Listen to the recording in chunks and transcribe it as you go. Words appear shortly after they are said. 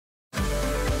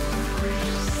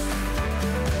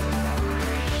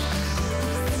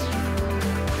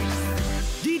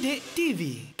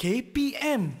DIDIKTV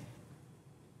KPM.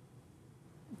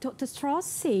 Dr. Strauss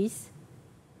says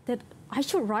that I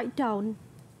should write down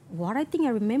what I think I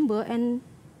remember and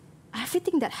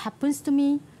everything that happens to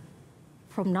me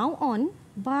from now on,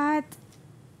 but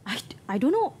I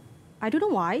don't know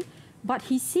why, but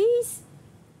he says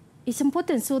it's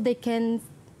important so they can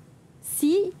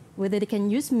see whether they can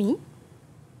use me.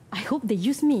 I hope they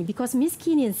use me because Miss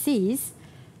Kinian says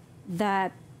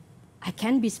that I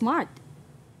can be smart.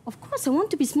 Of course, I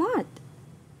want to be smart.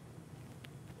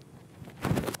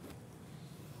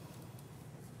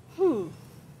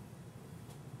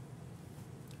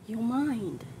 Your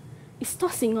mind is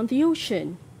tossing on the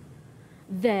ocean.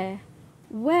 There,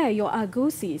 where your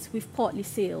argosies with portly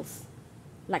sails,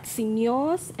 like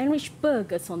signors and rich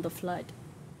burghers on the flood,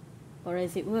 or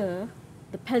as it were,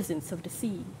 the peasants of the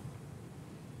sea.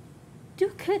 Do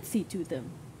curtsy to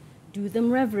them, do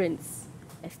them reverence,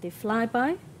 as they fly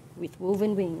by with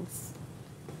woven wings.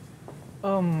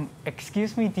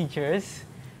 Excuse me, teachers.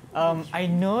 I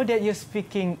know that you're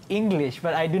speaking English,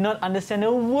 but I do not understand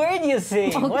a word you're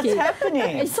saying. Okay. What's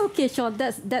happening? It's okay, Sean.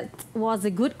 That was a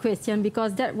good question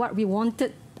because that's what we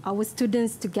wanted our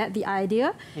students to get the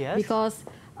idea. Yes. Because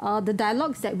the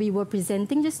dialogues that we were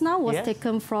presenting just now was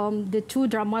taken from the two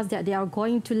dramas that they are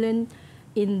going to learn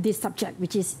in this subject,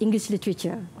 which is English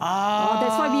literature.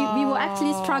 That's why we were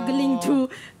actually struggling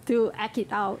to act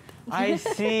it out. I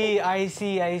see.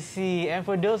 And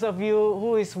for those of you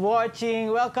who is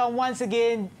watching, welcome once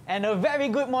again and a very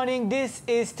good morning. This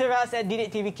is Teras at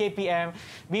DIDIKTV KPM.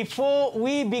 Before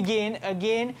we begin,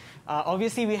 again,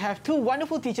 obviously we have two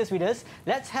wonderful teachers with us.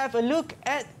 Let's have a look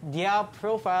at their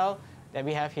profile that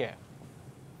we have here.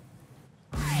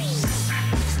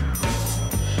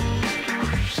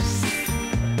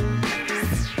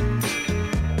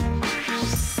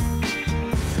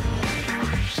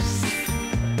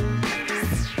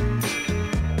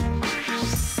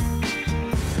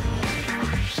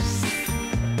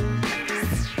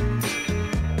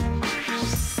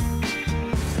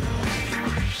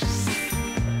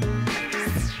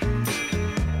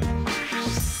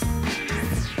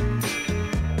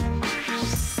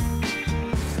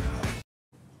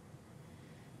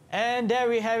 And there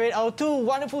we have it, our two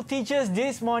wonderful teachers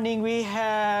this morning. We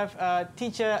have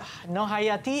teacher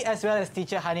Nohayati as well as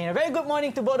teacher Hanin. A very good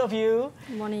morning to both of you.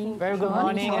 Good morning. Very good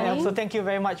morning. And also thank you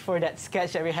very much for that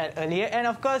sketch that we had earlier. And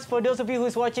of course, for those of you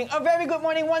who's watching, a very good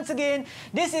morning once again.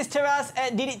 This is Teras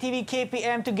at DIDIKTV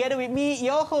KPM together with me,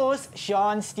 your host,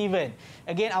 Sean Stephen.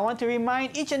 Again, I want to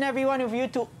remind each and every one of you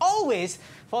to always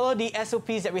follow the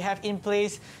SOPs that we have in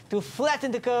place to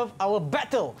flatten the curve, our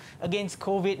battle against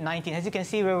COVID-19. As you can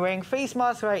see, we're wearing face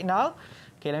masks right now.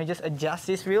 Okay, let me just adjust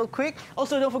this real quick.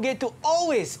 Also, don't forget to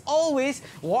always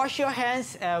wash your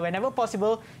hands whenever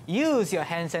possible. Use your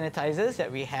hand sanitizers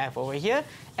that we have over here.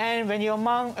 And when you're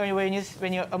among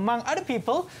other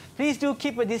people, please do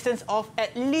keep a distance of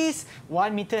at least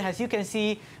 1 meter. As you can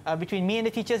see, between me and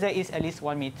the teachers, there is at least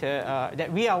 1 meter.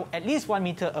 That we are at least 1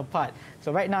 meter apart.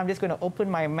 So right now, I'm just going to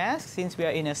open my mask since we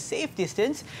are in a safe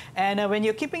distance. And when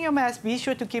you're keeping your mask, be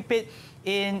sure to keep it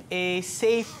in a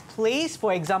safe place.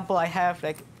 For example, I have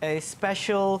like a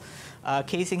special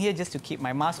casing here just to keep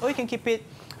my mask, or you can keep it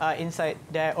inside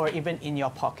there or even in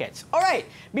your pockets. All right,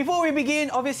 before we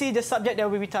begin, obviously the subject that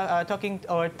we'll be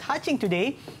touching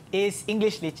today is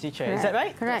English literature. Correct. Is that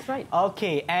right? Correct. That's right.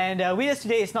 Okay, and with us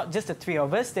today, it's not just the three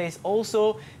of us. There's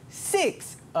also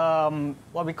 6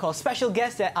 what we call special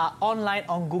guests that are online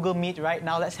on Google Meet right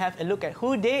now. Let's have a look at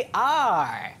who they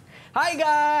are. Hi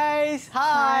guys!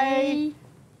 Hi!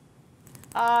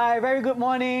 Hi, very good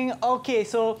morning. Okay,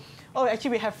 so,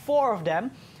 actually we have 4 of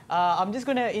them. I'm just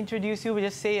going to introduce you.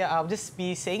 I'll just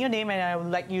be saying your name and I would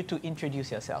like you to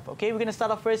introduce yourself. Okay, we're going to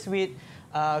start off first with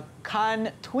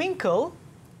Kan Twinkle.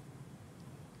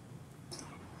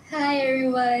 Hi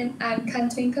everyone, I'm Kan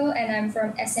Twinkle and I'm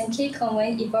from SMK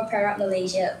Convent, Ipoh, Perak,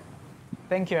 Malaysia.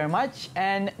 Thank you very much.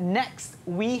 And next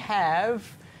we have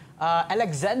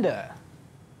Alexander.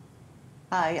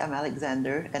 Hi, I'm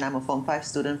Alexander and I'm a Form 5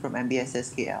 student from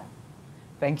MBSS KL.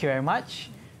 Thank you very much.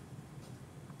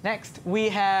 Next we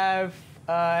have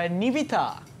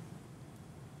Nivita.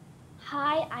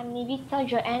 Hi, I'm Nivita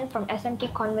Joanne from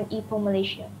SMK Convent, Ipoh,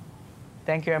 Malaysia.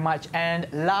 Thank you very much. And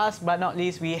last but not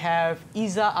least, we have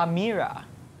Iza Amira.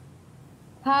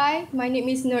 Hi, my name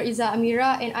is Nur Iza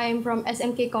Amira and I am from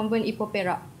SMK Convent, Ipoh,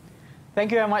 Perak.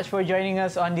 Thank you very much for joining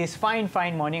us on this fine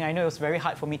morning. I know it was very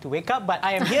hard for me to wake up, but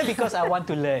I am here because I want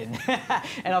to learn.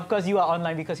 And of course, you are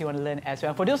online because you want to learn as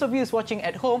well. For those of you who's watching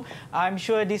at home, I'm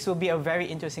sure this will be a very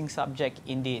interesting subject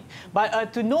indeed.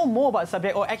 But to know more about the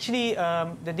subject, or actually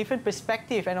the different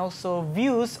perspective and also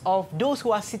views of those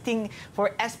who are sitting for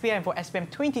SPM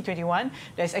 2021,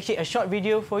 there's actually a short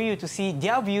video for you to see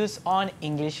their views on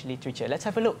English literature. Let's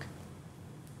have a look.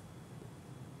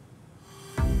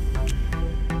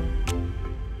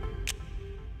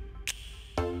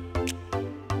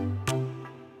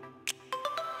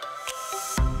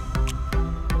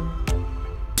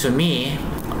 To me,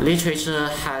 literature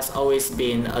has always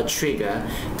been a trigger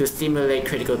to stimulate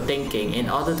critical thinking in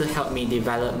order to help me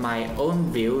develop my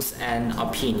own views and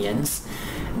opinions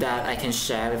that I can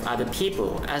share with other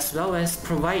people, as well as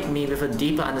provide me with a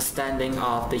deeper understanding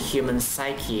of the human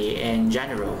psyche in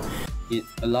general. It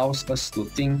allows us to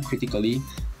think critically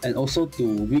and also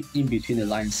to read in between the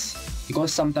lines,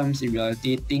 because sometimes in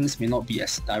reality things may not be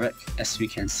as direct as we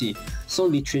can see. So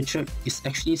literature is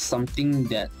actually something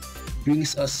that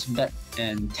brings us back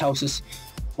and tells us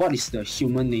what is the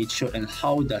human nature and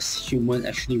how does human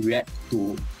actually react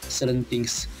to certain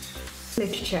things.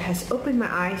 Literature has opened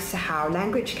my eyes to how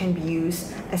language can be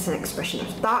used as an expression of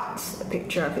thoughts, a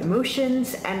picture of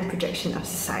emotions, and a projection of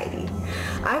society.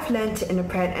 I've learned to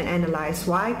interpret and analyze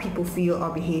why people feel or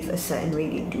behave a certain way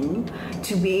they do,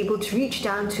 to be able to reach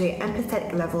down to an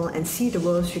empathetic level and see the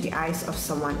world through the eyes of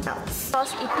someone else.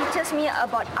 Because it teaches me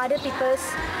about other people's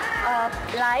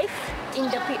life in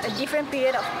a different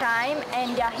period of time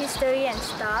and their history and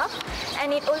stuff,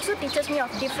 and it also teaches me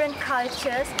of different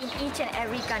cultures in each and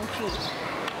every country,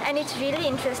 and it's really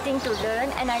interesting to learn,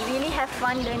 and I really have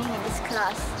fun learning in this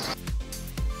class.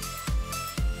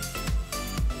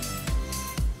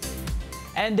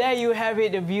 And there you have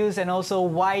it, the views and also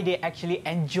why they actually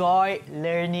enjoy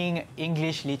learning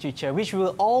English literature, which we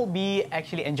will all be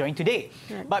actually enjoying today.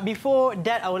 Right. But before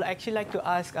that, I would actually like to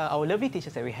ask our lovely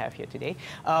teachers that we have here today,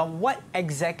 what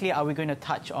exactly are we going to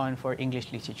touch on for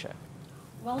English literature?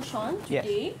 Well, Sean,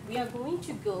 today we are going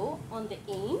to go on the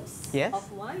aims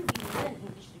of why we learn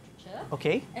English literature.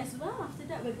 Okay. As well, after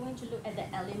that, we're going to look at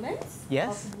the elements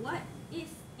of what is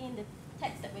in the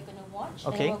text that we're going to watch,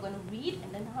 then we're going to read,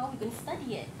 and then how we're going to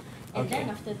study it. And then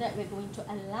after that, we're going to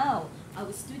allow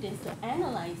our students to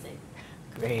analyze it.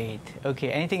 Great.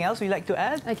 Okay, anything else you'd like to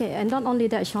add? Okay, and not only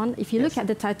that, Sean, if you look at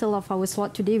the title of our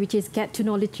slot today, which is Get to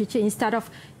Know Literature, instead of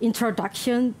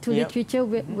Introduction to Literature,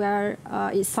 where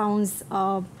it sounds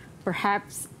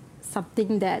perhaps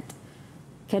something that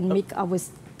can make our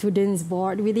students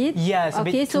bored with it. Yes,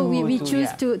 okay, so we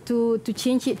choose to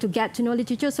change it to Get to Know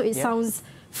Literature, so it sounds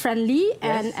friendly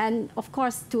and of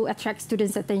course to attract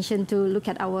students' attention to look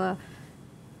at our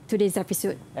today's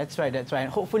episode. That's right, that's right.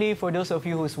 And hopefully for those of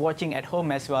you who's watching at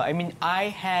home as well, I mean, I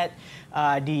had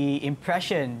the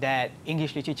impression that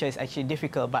English literature is actually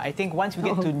difficult, but I think once we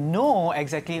get to know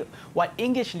exactly what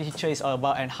English literature is all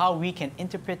about and how we can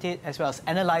interpret it as well as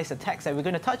analyze the text that we're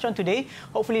going to touch on today,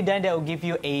 hopefully then that will give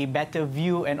you a better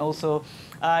view and also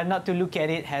not to look at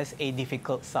it as a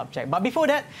difficult subject. But before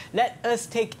that, let us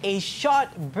take a short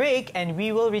break and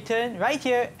we will return right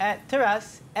here at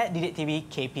Teras at DIDIKTV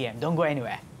KPM. Don't go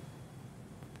anywhere.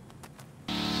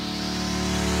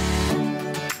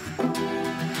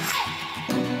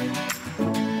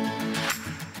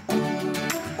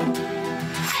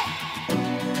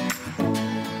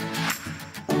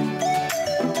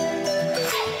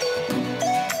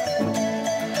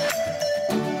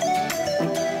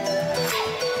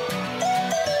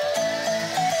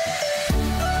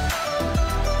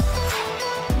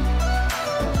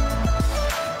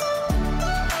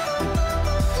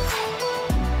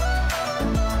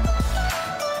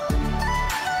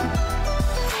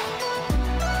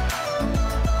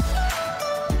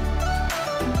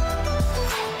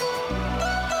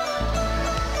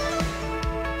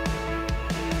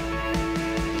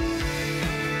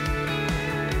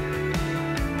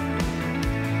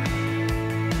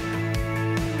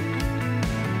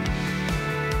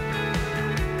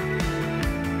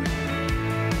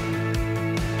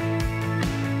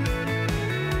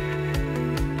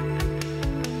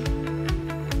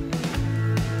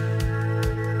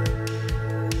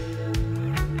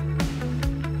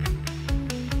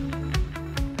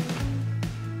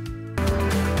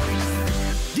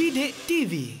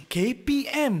 DIDIKTV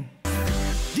KPM.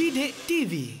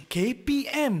 DIDIKTV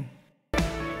KPM.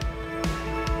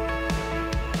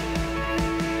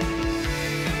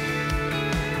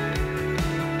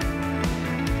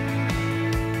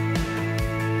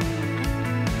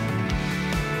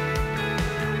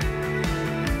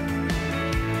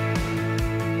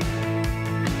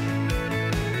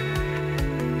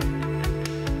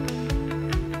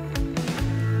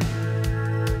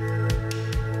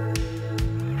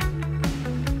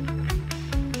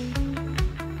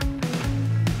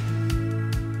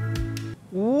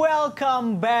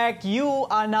 Welcome back. You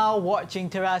are now watching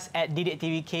Teras at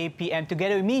DIDIKTV KPM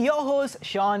together with me, your host,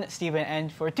 Sean Stephen.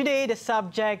 And for today, the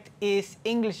subject is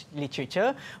English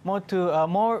literature. More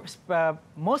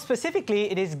specifically,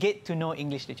 it is get to know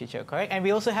English literature, correct? And we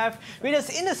also have with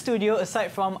us in the studio,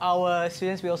 aside from our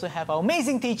students, we also have our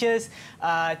amazing teachers,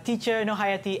 teacher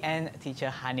Nohayati and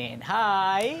teacher Hanin.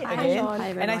 Hi again. Hi,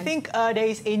 everyone. And I think there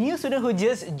is a new student who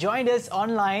just joined us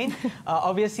online.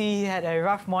 Obviously, he had a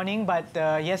rough morning, but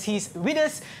yes, he's with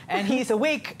us and he's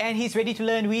awake and he's ready to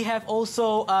learn. We have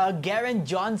also Garen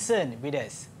Johnson with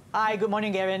us. Hi, good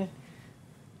morning, Garen.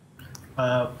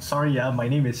 Sorry, my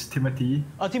name is Timothy.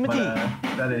 Oh, Timothy.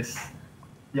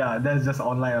 But, that's just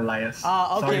online alias.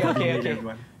 Okay.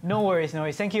 No worries.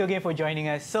 Thank you again for joining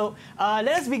us. So let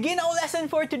us begin our lesson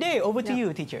for today. Over to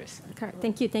you, teachers. Correct.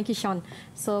 Thank you, Sean.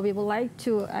 So we would like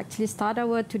to actually start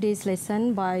our today's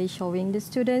lesson by showing the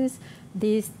students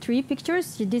these three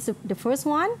pictures. The first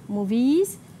one,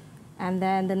 movies, and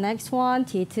then the next one,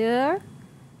 theater,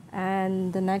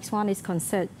 and the next one is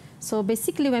concert. So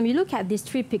basically, when we look at these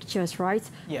three pictures, right,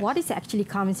 yes. What is actually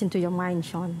comes into your mind,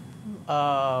 Sean?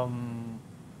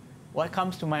 What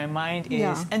comes to my mind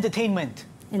is entertainment.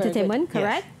 Entertainment,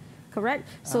 correct? Yes. Correct.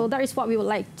 So that is what we would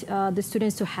like the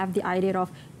students to have the idea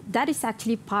of. That is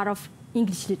actually part of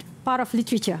part of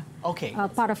literature. Okay.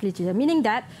 Part of literature, meaning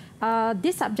that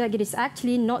this subject, it is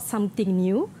actually not something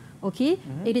new. Okay.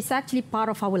 It is actually part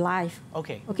of our life.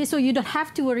 Okay. Okay. So you don't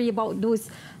have to worry about those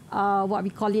what we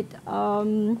call it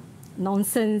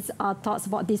nonsense thoughts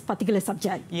about this particular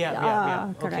subject.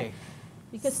 Yeah. Correct. Okay.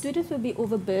 Because students will be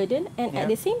overburdened, and at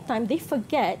the same time, they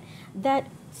forget that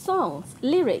songs,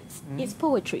 lyrics, is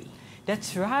poetry.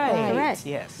 That's right. Correct.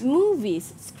 Yes.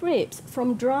 Movies, scripts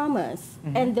from dramas,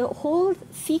 and the whole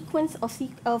sequence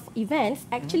of events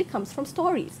actually comes from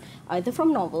stories, either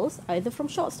from novels, either from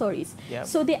short stories. Yep.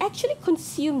 So they actually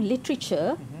consume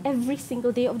literature every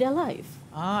single day of their life.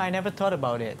 I never thought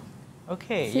about it.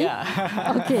 Okay. See?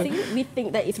 Yeah. Okay. We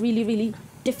think that it's really, really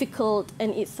difficult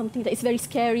and it's something that is very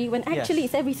scary when actually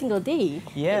it's every single day.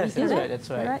 Yes, that's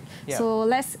right. Yeah. So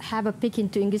let's have a peek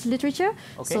into English literature.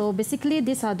 Okay. So basically,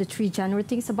 these are the three general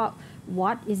things about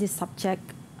what is this subject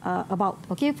about.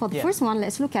 Okay, for the first one,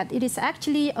 let's look at it is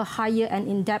actually a higher and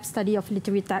in-depth study of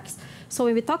literary text. So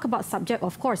when we talk about subject,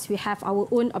 of course, we have our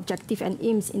own objective and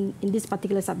aims in this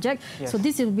particular subject. Yes. So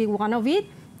this will be one of it.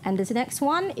 And the next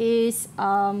one is,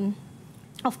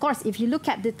 of course, if you look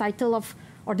at the title of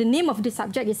or the name of the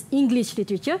subject is English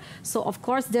literature. So, of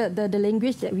course, the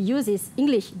language that we use is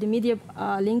English. The media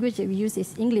language that we use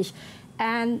is English.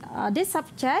 And this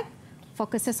subject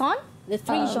focuses on? The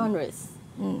three genres.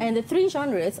 And the three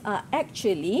genres are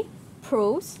actually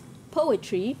prose,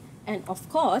 poetry, and, of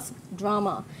course,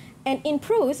 drama. And in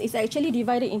prose, it's actually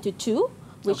divided into two,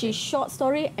 which is short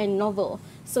story and novel.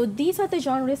 So these are the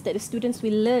genres that the students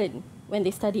will learn when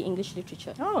they study English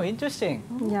literature. Oh, interesting.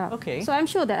 Yeah. Okay. So I'm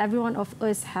sure that every one of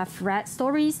us have read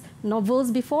stories,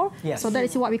 novels before. Yes. So that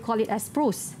is what we call it as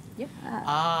prose. Yep.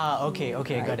 Okay.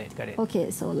 Right. Got it.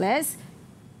 Okay, so let's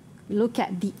look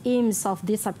at the aims of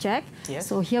this subject. Yes.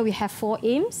 So here we have 4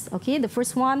 aims. Okay, the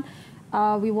first one,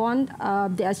 we want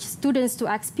the students to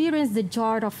experience the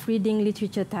joy of reading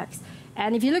literature text.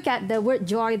 And if you look at the word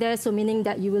joy there, so meaning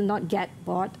that you will not get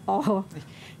bored or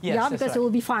because it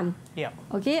will be fun. Yeah.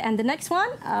 Okay, and the next one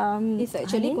is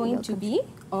actually going to be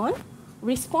on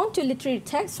respond to literary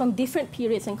texts from different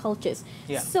periods and cultures.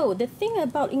 Yeah. So the thing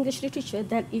about English literature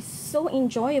that is so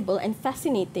enjoyable and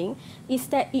fascinating is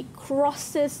that it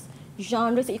crosses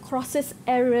genres, it crosses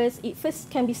eras. It first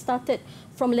can be started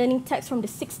from learning text from the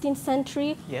 16th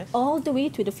century all the way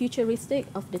to the futuristic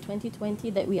of the 2020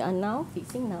 that we are now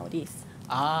facing nowadays.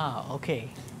 Okay.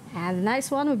 And the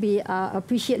next one would be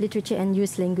appreciate literature and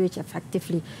use language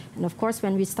effectively. And of course,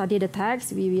 when we study the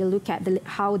text, we will look at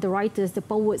how the writers, the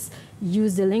poets,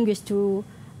 use the language to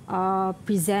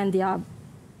present their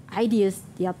ideas,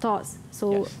 their thoughts.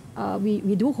 So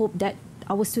we do hope that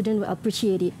our students will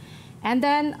appreciate it. And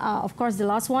then, of course, the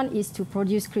last one is to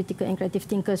produce critical and creative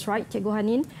thinkers, right, Cikgu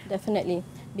Hanin? Definitely,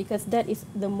 because that is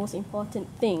the most important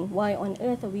thing. Why on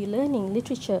earth are we learning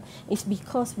literature? It's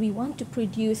because we want to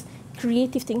produce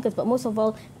creative thinkers, but most of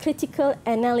all, critical,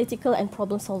 analytical, and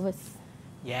problem solvers.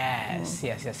 Yes,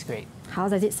 great. How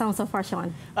does it sound so far,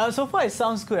 Sean? So far, it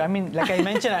sounds good. I mean, like I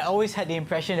mentioned, I always had the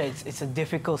impression that it's a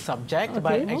difficult subject,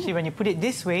 but actually, when you put it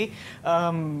this way,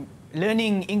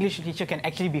 learning English literature can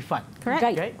actually be fun. Correct.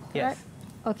 Right? Yes.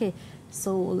 Okay,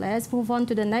 so let's move on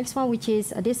to the next one, which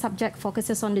is this subject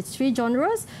focuses on the 3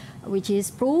 genres, which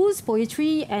is prose,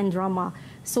 poetry, and drama.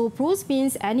 So prose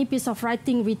means any piece of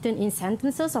writing written in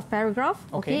sentences or paragraph,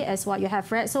 okay, as what you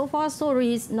have read so far,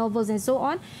 stories, novels, and so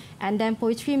on. And then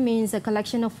poetry means a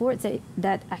collection of words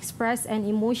that express an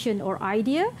emotion or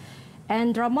idea.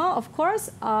 And drama, of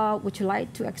course, would you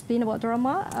like to explain about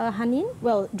drama, Hanin?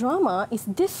 Well, drama is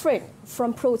different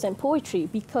from prose and poetry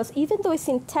because even though it's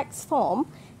in text form,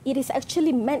 it is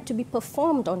actually meant to be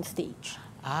performed on stage.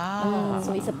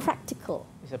 So it's a practical.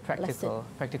 It's a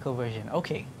practical version.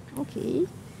 Okay. Okay.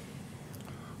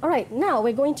 All right, now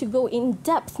we're going to go in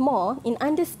depth more in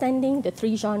understanding the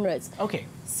three genres. Okay.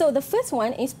 So the first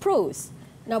one is prose.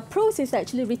 Now, prose is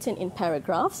actually written in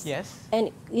paragraphs. Yes.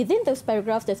 And within those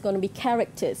paragraphs, there's going to be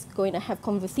characters going to have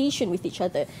conversation with each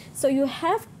other. So you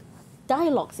have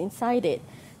dialogues inside it,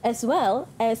 as well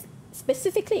as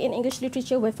specifically in English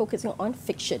literature, we're focusing on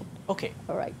fiction. Okay.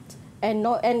 All right. And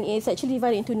it's actually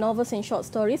divided into novels and short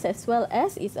stories, as well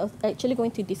as it's actually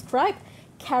going to describe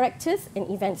characters and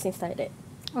events inside it.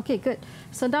 Okay, good.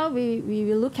 So now we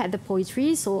will look at the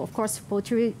poetry. So, of course,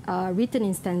 poetry written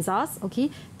in stanzas, okay?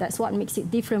 That's what makes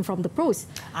it different from the prose.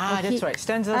 Okay. That's right.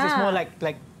 Stanzas is more like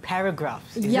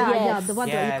paragraphs. Yeah, the one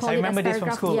that we call I remember it as this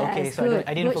from school. Yes, okay, so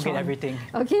I didn't forget everything.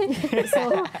 Okay,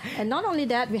 so, and not only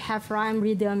that, we have rhyme,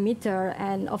 rhythm, meter,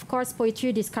 and of course,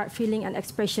 poetry describes feeling and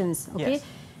expressions, okay? Yes.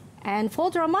 And for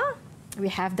drama, we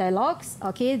have dialogues,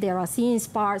 okay? There are scenes,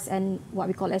 parts, and what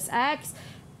we call as acts.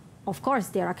 Of course,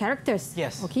 there are characters.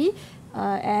 Yes. Okay.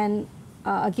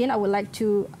 Again, I would like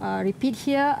to repeat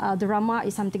here, drama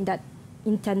is something that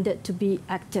intended to be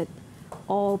acted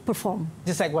or performed.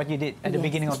 Just like what you did at the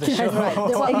beginning of the show. Right.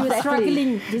 That's what you were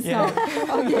struggling just now.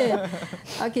 Okay.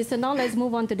 Okay, so now let's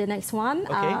move on to the next one.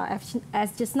 Okay.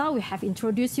 As just now, we have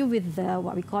introduced you with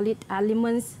what we call it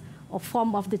elements or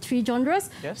form of the three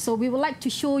genres. Yes. So we would like to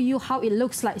show you how it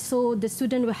looks like. So the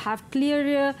student will have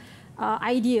clearer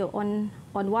idea on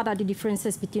what are the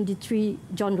differences between the three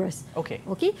genres. Okay.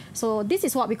 Okay. So this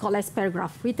is what we call as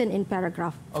paragraph, written in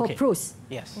paragraph for prose.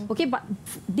 Yes. Okay, but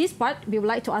this part we would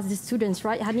like to ask the students,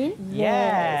 right, Hanin?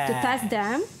 Yes. To test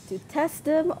them. To test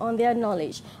them on their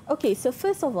knowledge. Okay, so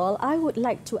first of all, I would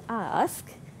like to ask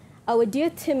our dear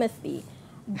Timothy,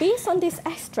 based on this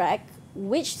extract,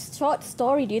 which short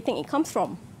story do you think it comes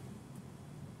from?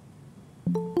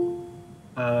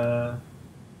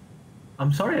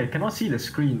 I'm sorry, I cannot see the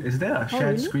screen. Is there a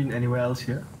shared screen anywhere else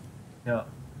here? Yeah.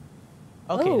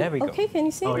 Okay, there we go. Okay, can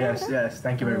you see? Oh, yes,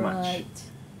 thank you very much.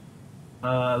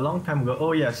 A long time ago.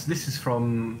 Oh, yes, this is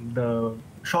from the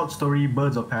short story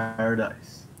Birds of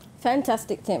Paradise.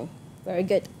 Fantastic, Tim. Very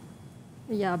good.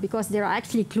 Yeah, because there are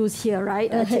actually clues here,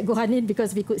 right, Cikgu Hanin?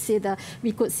 Because we could see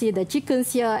the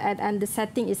chickens here, and the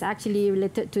setting is actually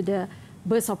related to the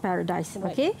Birds of Paradise.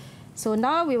 Right. Okay. So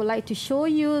now we would like to show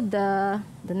you the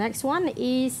next one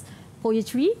is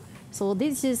poetry. So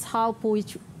this is how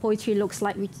poetry looks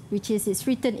like, which is it's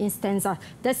written in stanza.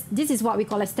 This is what we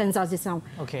call a stanza just now.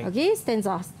 Okay. Okay,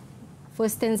 stanzas.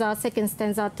 First stanza, second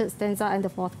stanza, third stanza, and the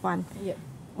fourth one. Yep.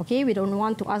 Okay, we don't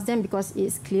want to ask them because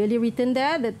it's clearly written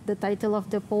there, the title of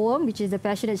the poem, which is The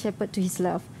Passionate Shepherd to His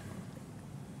Love.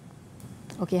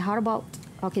 Okay, how about...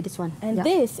 Okay, this one. And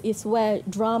this is where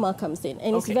drama comes in.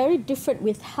 And it's very different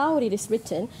with how it is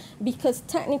written because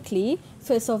technically,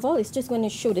 first of all, it's just going to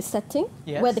show the setting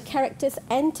where the characters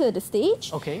enter the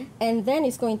stage. Okay. And then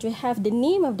it's going to have the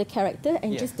name of the character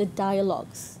and just the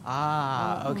dialogues.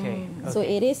 Okay. So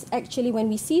it is actually, when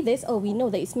we see this, we know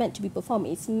that it's meant to be performed.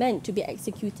 It's meant to be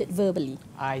executed verbally.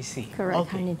 I see. Correct,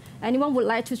 Hanin. Anyone would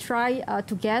like to try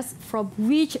to guess from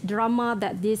which drama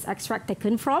that this extract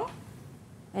taken from?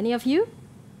 Any of you?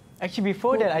 Actually,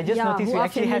 before that, I just noticed we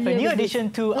actually have a new addition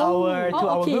to our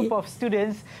group of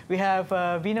students. We have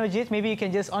Vinojit. Maybe you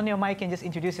can just on your mic and just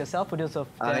introduce yourself for those of.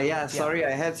 Sorry,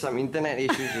 I had some internet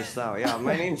issues just now. Yeah,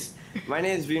 my name is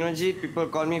Vinojit. People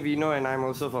call me Vino, and I'm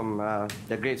also from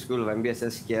the great school of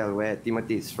MBSSKL, where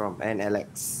Timothy is from, and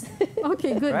Alex.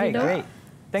 Okay, good. Right, Vino. great.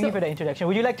 Thank you for the introduction.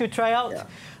 Would you like to try out?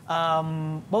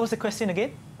 What was the question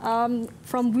again?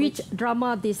 From which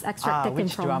drama this extract taken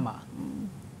which from? Drama?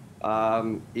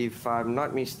 If I'm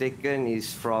not mistaken,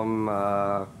 is from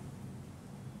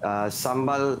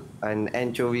Sambal and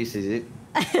Anchovies, is it?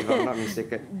 If I'm not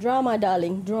mistaken. Drama,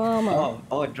 darling, drama.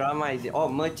 Oh, drama, is it? Oh,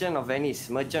 Merchant of Venice,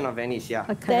 yeah.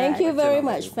 Okay. Thank you very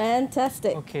much.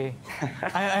 Fantastic. Okay.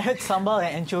 I heard sambal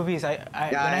and anchovies. When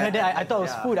I heard that, I thought it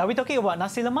was food. Are we talking about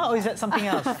nasi lemak or is that something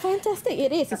else? Fantastic,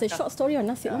 it is. It's a short story on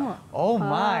nasi lemak. Oh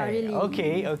my. Really?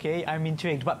 Okay. I'm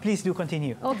intrigued. But please do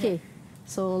continue. Okay.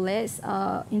 So let's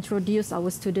introduce our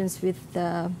students with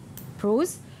the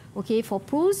prose. Okay, for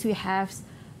prose, we have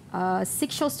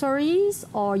 6 short stories,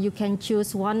 or you can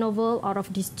choose one novel out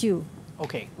of these 2.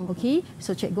 Okay. Okay,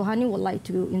 so Cikgu Hanin would like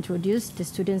to introduce the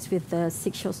students with the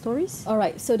 6 short stories. All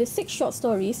right, so the 6 short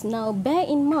stories. Now, bear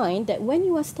in mind that when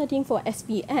you are studying for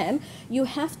SPM, you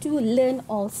have to learn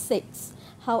all 6.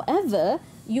 However,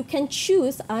 you can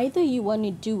choose either you want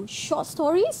to do short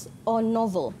stories or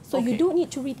novel. So you don't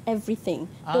need to read everything.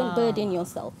 Don't burden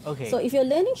yourself. Okay. So if you're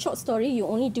learning short story, you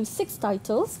only do 6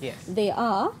 titles. Yes. They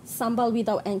are Sambal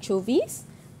Without Anchovies,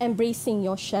 Embracing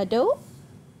Your Shadow,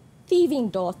 Thieving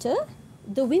Daughter,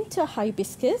 The Winter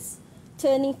Hibiscus,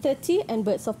 Turning 30, and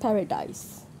Birds of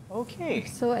Paradise. Okay.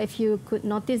 So if you could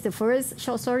notice, the first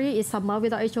short story is Sambal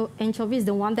Without Anchovies,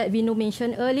 the one that Vino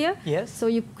mentioned earlier. Yes. So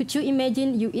could you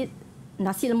imagine you eat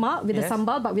nasi lemak with the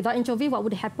sambal but without anchovy, what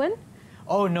would happen?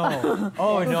 Oh no!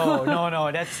 Oh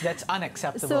no! That's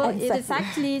unacceptable. So it is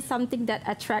actually something that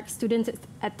attracts students'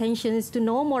 attentions to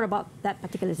know more about that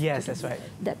particular. Yes, that's right.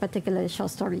 That particular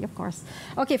short story, of course.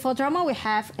 Okay, for drama we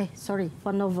have.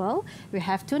 For novel we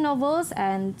have 2 novels,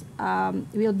 and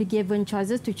we'll be given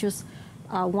choices to choose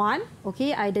one.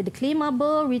 Okay, either The Clay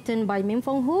Marble written by Min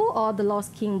Fong Hu or The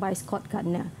Lost King by Scott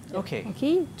Gardner. Okay.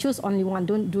 Okay, choose only one.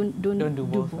 Don't do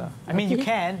both. I mean, you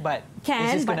can, but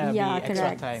it's just gonna be extra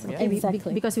correct. time. Okay, Yeah?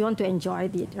 Exactly. because we want to enjoy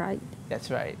it, right? That's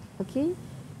right. Okay.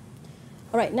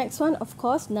 All right, next one, of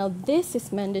course. Now, this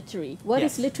is mandatory. What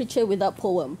is literature without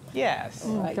poem? Yes.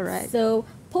 Right. Correct. So,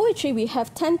 poetry, we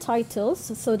have 10 titles.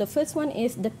 So, the first one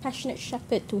is The Passionate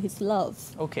Shepherd to His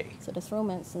Love. Okay. So, there's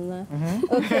romance in there.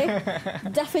 Okay.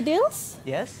 Daffodils.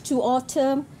 Yes. To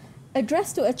Autumn.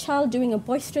 Addressed to a Child During a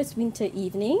Boisterous Winter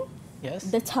Evening. Yes.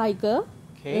 The Tiger.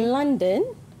 Okay. London.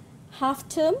 Half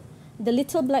Term. The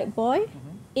Little Black Boy.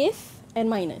 If, and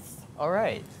Minus. All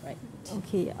right. Right.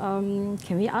 Okay.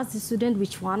 Can we ask the student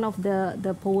which one of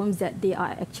the poems that they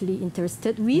are actually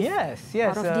interested with? Yes.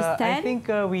 Out of these 10? I think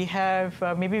we have.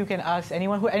 Maybe we can ask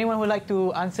anyone who would like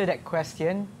to answer that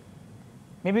question.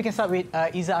 Maybe we can start with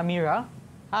Iza Amira.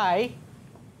 Hi.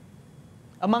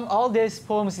 Among all these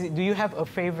poems, do you have a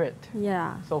favorite?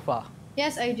 Yeah. So far.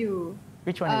 Yes, I do.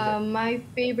 Which one is it? My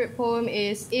favorite poem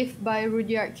is If by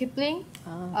Rudyard Kipling.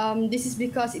 This is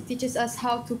because it teaches us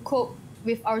how to cope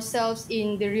with ourselves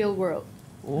in the real world.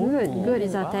 Good,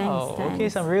 Iza. Wow. Thanks. Okay,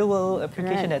 some real world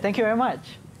application there. Thank you very much.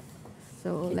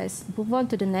 So let's move on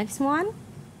to the next one.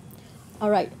 All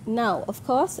right. Now, of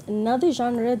course, another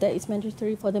genre that is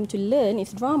mandatory for them to learn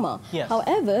is drama. Yes.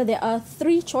 However, there are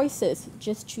 3 choices.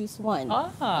 Just choose one.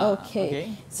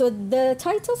 Okay. So the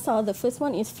titles are, the first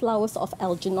one is Flowers of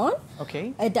Algernon.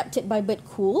 Okay. Adapted by Bert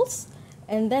Cools.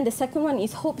 And then the second one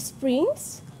is Hope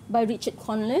Springs by Richard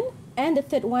Conlon. And the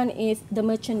third one is The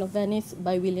Merchant of Venice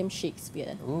by William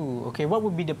Shakespeare. Ooh, okay. What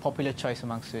would be the popular choice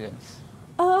among students?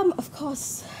 Of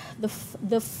course,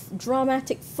 the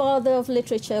dramatic father of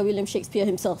literature, William Shakespeare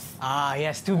himself. Ah,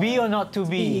 yes. To be or not to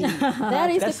be?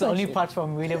 That's the only part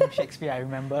from William Shakespeare I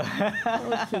remember.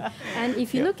 Okay. And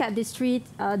if you look at these 3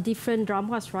 different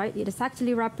dramas, right, it is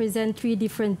actually represent 3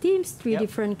 different themes, 3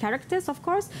 different characters, of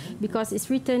course, because it's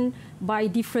written by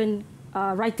different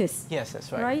writers. Yes,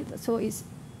 that's right. Right? So it's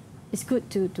good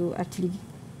to actually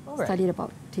study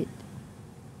about it.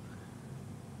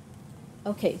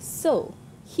 Okay, so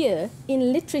here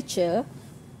in literature,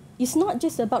 it's not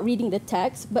just about reading the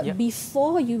text, but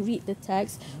before you read the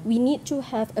text, we need to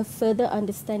have a further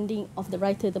understanding of the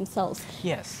writer themselves.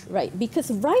 Yes. Right,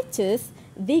 because writers,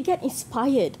 they get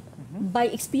inspired by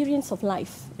experience of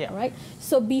life. Right?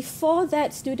 So before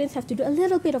that, students have to do a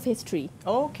little bit of history.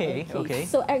 Okay.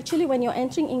 So actually, when you're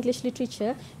entering English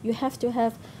literature, you have to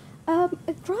have a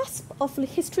grasp of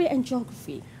history and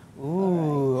geography.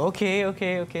 Ooh, okay.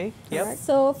 Yep.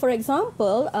 So, for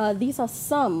example, these are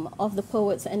some of the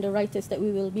poets and the writers that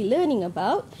we will be learning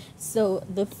about. So,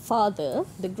 the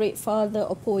great father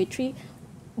of poetry,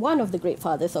 one of the great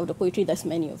fathers of the poetry, there's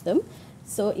many of them.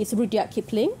 So, it's Rudyard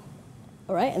Kipling,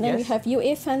 all right? And then we have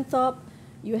U.A. Fanthorpe,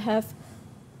 you have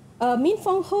Min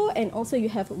Fong Ho, and also you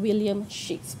have William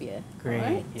Shakespeare. Great,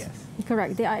 right? yes.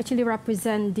 Correct. They actually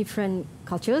represent different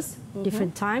cultures,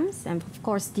 different times, and of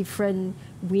course different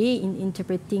way in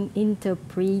interpreting the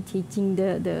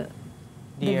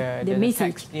message.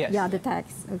 Text, yes. Yeah, the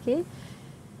text. Okay.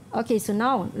 Okay, so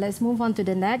now let's move on to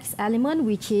the next element,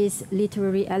 which is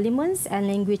literary elements and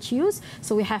language use.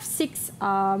 So we have 6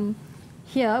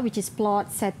 here, which is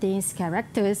plot, settings,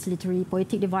 characters, literary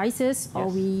poetic devices, or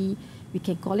we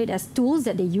can call it as tools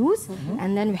that they use.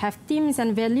 And then we have themes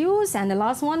and values, and the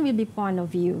last one will be point of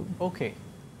view. Okay.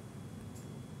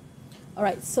 All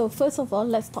right, so first of all,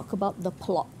 let's talk about the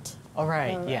plot. All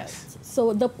right, yes.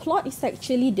 So the plot is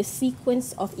actually the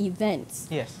sequence of events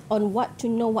on what to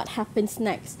know what happens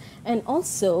next. And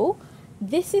also,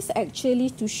 this is actually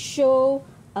to show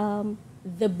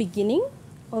the beginning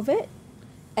of it.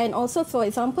 And also, for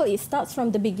example, it starts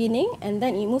from the beginning and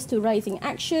then it moves to rising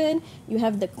action. You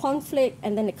have the conflict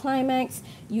and then the climax.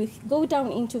 You go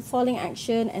down into falling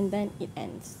action and then it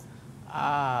ends.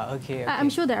 Ah, okay. I'm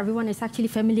sure that everyone is actually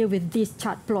familiar with this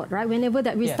chart plot, right? Whenever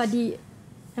that we study,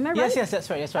 am I right? Yes, that's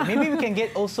right. Maybe we can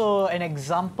get also an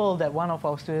example that one of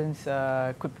our students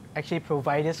could actually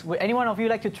provide us. Would any one of you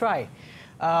like to try?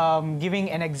 Giving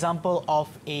an example of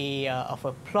a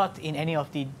plot in any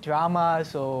of the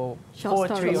dramas or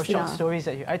poetry or short stories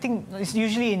that I think it's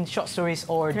usually in short stories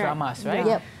or dramas, right?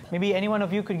 Yep. Maybe any one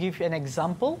of you could give an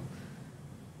example.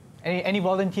 Any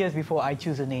volunteers before I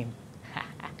choose a name?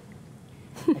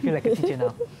 I feel like a teacher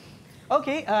now.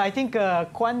 Okay, I think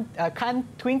Can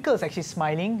Twinkle is actually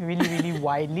smiling really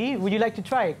widely. Would you like to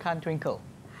try Can Twinkle?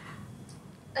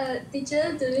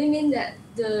 Teacher, do we mean that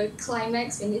the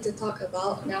climax we need to talk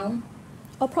about now?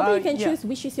 Or probably you can choose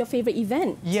which is your favorite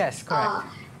event. Yes, correct.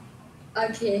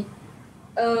 Okay.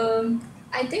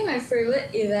 I think my favorite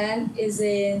event is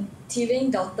in Thieving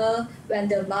Daughter when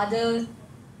the mother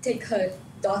take her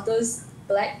daughter's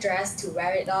black dress to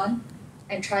wear it on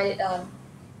and try it on.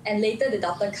 And later the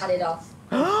daughter cut it off.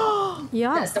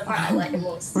 Yeah. That's the part I like the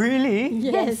most. Really?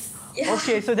 Yes. Yeah.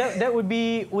 Okay, so that would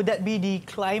be, would that be the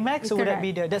climax or would that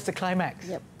be that's the climax?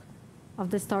 Yep.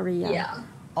 Of the story, yeah.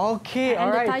 Okay,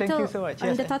 all right, thank you so much.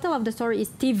 And the title of the story is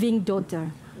Thieving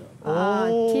Daughter.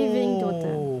 Thieving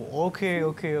Daughter.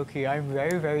 Okay. I'm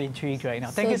very intrigued right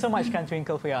now. Thank you so much, Can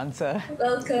Twinkle, for your answer.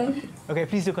 Welcome. Okay,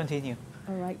 please do continue.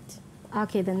 All right.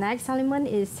 Okay, the next element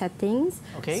is settings.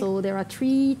 Okay. So there are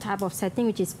 3 types of setting,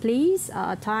 which is place,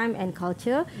 time, and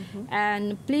culture.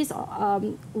 And place,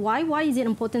 why is it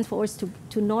important for us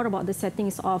to know about the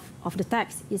settings of the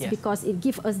text? It's because it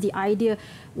gives us the idea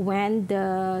when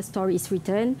the story is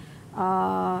written,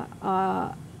 what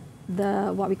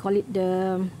we call it,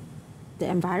 the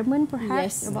environment,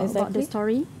 perhaps, about the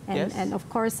story, and of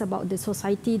course about the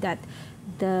society that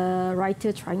the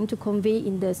writer trying to convey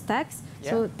in the text.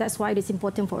 So that's why it is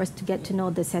important for us to get to know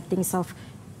the settings of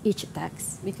each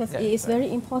text. Because it is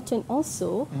very important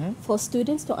also for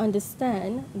students to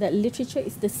understand that literature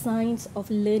is the science of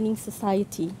learning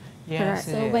society. Yes,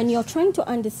 so when you're trying to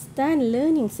understand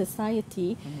learning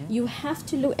society, you have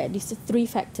to look at these 3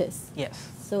 factors. Yes.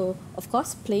 So, of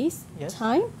course, place,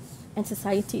 time, and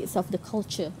society itself, the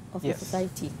culture of the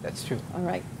society. That's true. All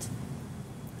right.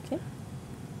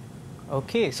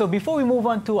 Okay, so before we move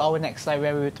on to our next slide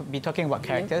where we will be talking about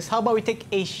characters, how about we take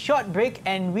a short break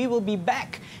and we will be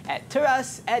back at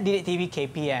Teras at DIDIKTV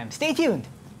KPM. Stay tuned!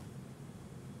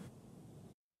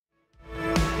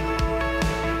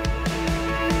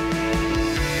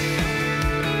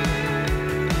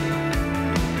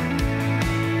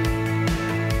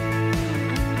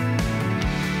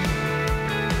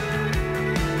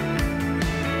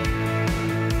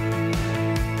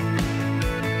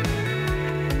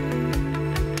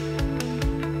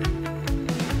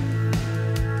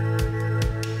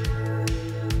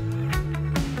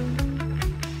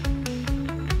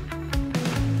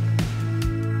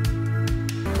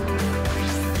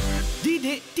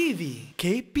 DIDIKTV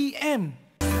KPM.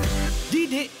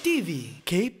 DIDIKTV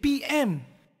KPM.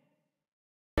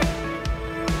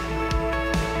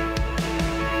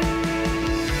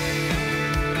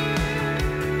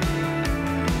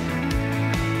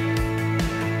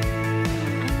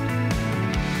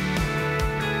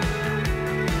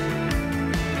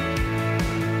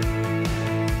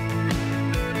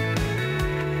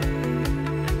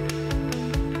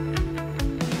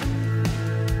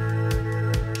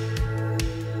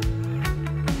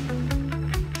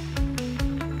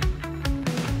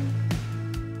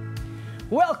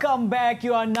 Welcome back.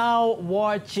 You are now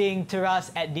watching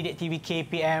Teras at DIDIKTV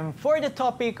KPM for the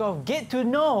topic of Get to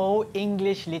Know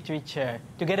English Literature.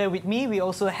 Together with me, we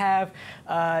also have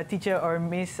teacher or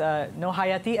Miss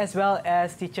Nohayati as well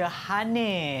as teacher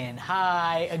Hanin.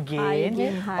 Hi again. Hi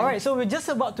again. Hi. All right, so we're just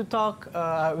about to talk.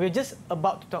 We're just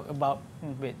about to talk about.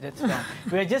 Wait, that's wrong.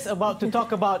 We're just about to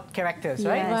talk about characters,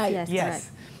 right? Yes, right. Yes.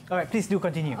 Yes. All right, please do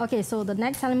continue. Okay, so the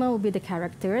next element will be the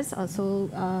characters. Also.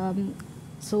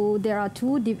 So there are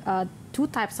two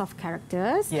types of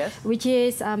characters, which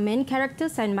is main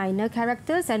characters and minor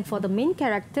characters. And for the main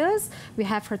characters, we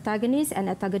have protagonists and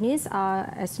antagonists,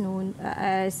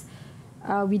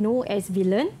 we know as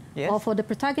villain. Or for the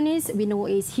protagonist, we know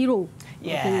as hero.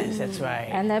 Yes, that's right.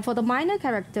 And then for the minor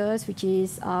characters, which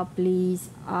is plays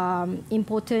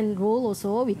important role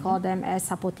also, we call them as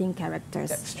supporting characters.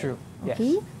 That's true.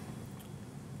 Okay. Yes.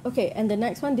 Okay, and the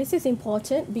next one, this is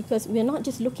important because we're not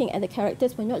just looking at the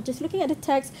characters, we're not just looking at the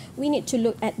text, we need to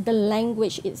look at the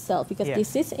language itself because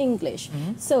this is English.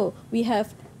 So we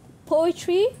have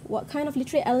Poetry, what kind of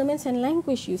literary elements and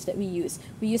language use that we use?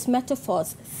 We use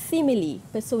metaphors, simile,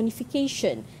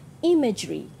 personification,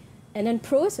 imagery. And then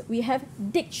prose, we have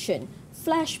diction,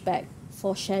 flashback,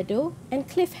 foreshadow, and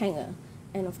cliffhanger.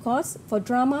 And of course, for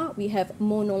drama, we have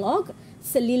monologue,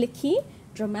 soliloquy,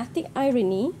 dramatic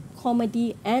irony,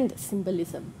 comedy, and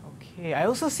symbolism. Okay, I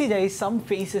also see there is some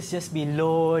faces just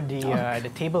below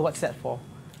the table. What's that for?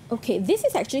 Okay, this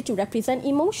is actually to represent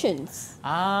emotions.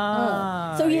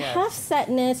 So you have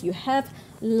sadness, you have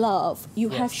love, you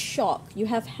have shock, you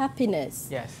have happiness.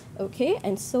 Yes. Okay,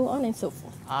 and so on and so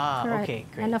forth. Correct. Okay,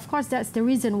 great. And of course, that's the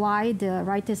reason why the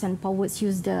writers and poets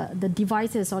use the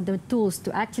devices or the tools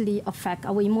to actually affect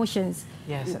our emotions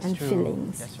and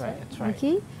feelings. That's right, that's right.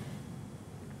 Okay.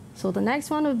 So the next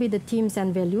one will be the themes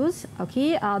and values.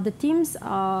 Okay, the themes,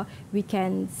 we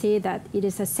can say that it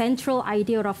is a central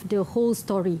idea of the whole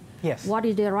story. Yes. What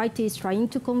is the writer is trying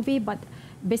to convey, but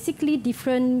basically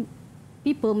different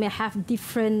people may have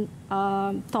different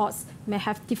thoughts, may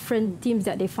have different themes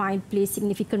that they find play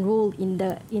significant role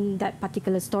in that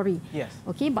particular story. Yes.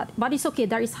 Okay, but it's okay.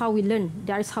 That is how we learn.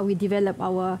 That is how we develop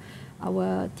our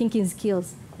thinking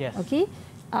skills. Yes. Okay.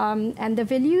 And the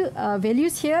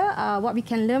values here, what we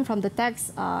can learn from the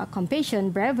text, compassion,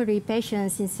 bravery,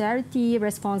 patience, sincerity,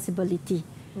 responsibility.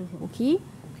 Okay.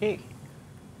 Okay.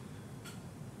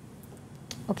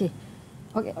 Okay.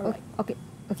 Okay. All right. Okay.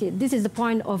 Okay. This is the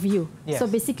point of view. Yes. So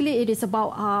basically, it is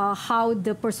about how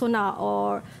the persona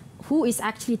or who is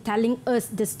actually telling us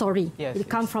the story. Yes, it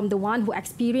comes from the one who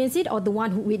experienced it or the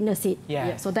one who witnessed it.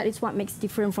 Yeah. So that is what makes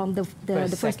different from the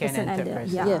first person and the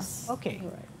Yes. Okay. All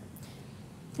right.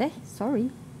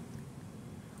 Sorry.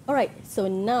 All right, so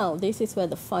now this is where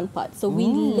the fun part. So we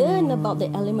learn about the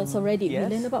elements already.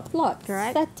 Yes. We learn about plot,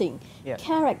 setting, Yes.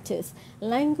 characters,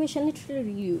 language and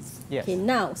literary use. Yes. Okay,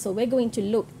 now, so we're going to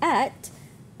look at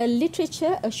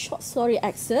a short story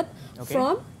excerpt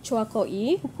from Chua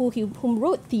Ko-ee, whom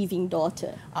wrote Thieving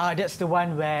Daughter. That's the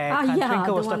one where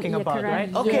Twinkle was talking about,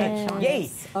 right? Okay, yay.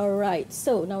 All right,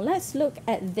 so now let's look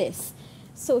at this.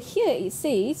 So here it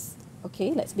says,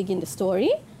 okay, let's begin the story.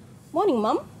 Morning,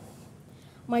 Mum.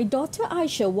 My daughter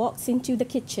Aisha walks into the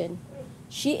kitchen.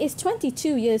 She is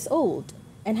 22 years old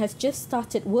and has just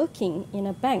started working in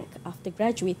a bank after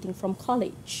graduating from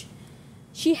college.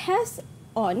 She has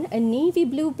on a navy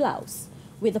blue blouse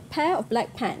with a pair of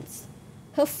black pants.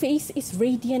 Her face is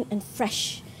radiant and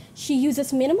fresh. She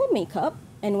uses minimal makeup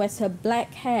and wears her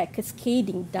black hair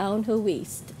cascading down her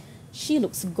waist. She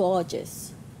looks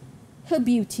gorgeous. Her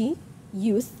beauty,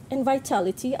 youth, and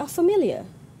vitality are familiar.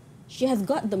 She has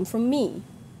got them from me.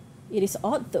 It is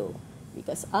odd though,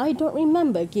 because I don't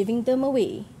remember giving them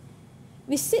away.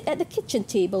 We sit at the kitchen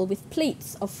table with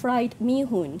plates of fried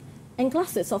mee-hoon and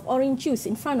glasses of orange juice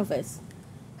in front of us.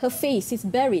 Her face is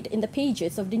buried in the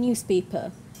pages of the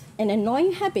newspaper, an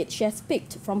annoying habit she has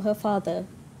picked from her father.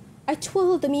 I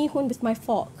twirl the mee-hoon with my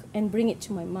fork and bring it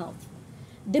to my mouth.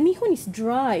 The mee-hoon is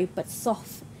dry but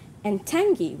soft and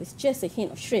tangy with just a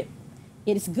hint of shrimp.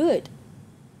 It is good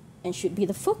and should be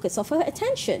the focus of her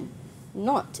attention,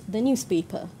 not the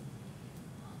newspaper.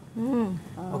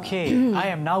 Okay, I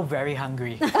am now very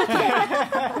hungry.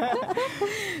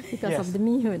 Because of the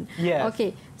mee-hoon. Yes.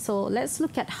 Okay, so let's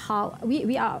look at how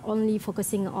we are only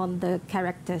focusing on the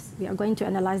characters. We are going to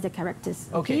analyze the characters.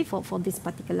 Okay. For this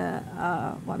particular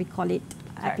what we call it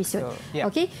episode. So,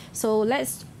 Okay, so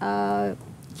let's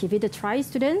give it a try,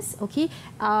 students. Okay,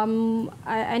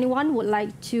 anyone would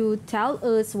like to tell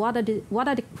us who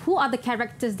are the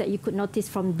characters that you could notice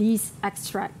from this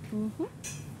extract?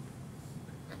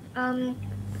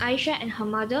 Aisha and her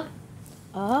mother.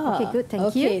 Okay, good.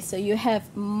 Thank you. Okay, so you have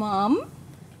Mom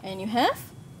and you have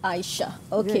Aisha.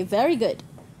 Okay, very good.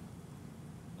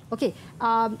 Okay,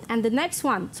 and the next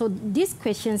one. So these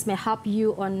questions may help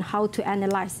you on how to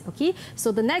analyze. Okay,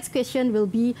 so the next question will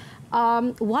be,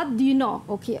 what do you know?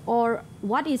 Okay, or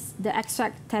what is the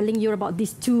extract telling you about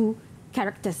these two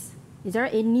characters? Is there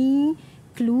any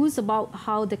clues about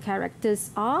how the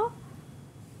characters are?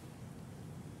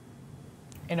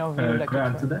 Could I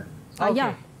answer that?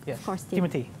 Yeah, yes. of course.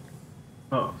 Timothy.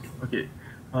 Oh, okay.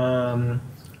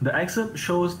 The excerpt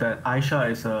shows that Aisha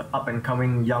is an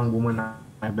up-and-coming young woman,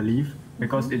 I believe,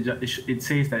 because it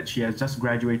says that she has just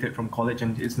graduated from college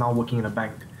and is now working in a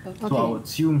bank. So I would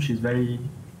assume she's very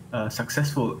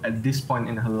successful at this point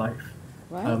in her life.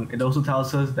 Right. It also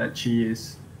tells us that she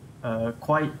is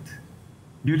quite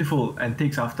beautiful and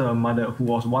takes after her mother, who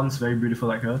was once very beautiful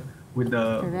like her, with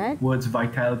the words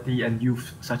vitality and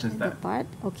youth, such as that.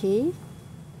 Okay.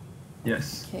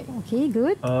 Yes. Okay,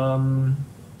 good. I'm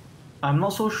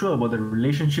not so sure about the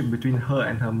relationship between her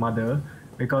and her mother,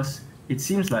 because it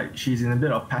seems like she's in a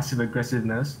bit of passive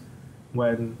aggressiveness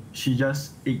when she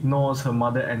just ignores her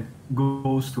mother and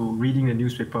goes to reading the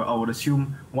newspaper. I would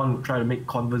assume one would try to make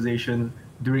conversation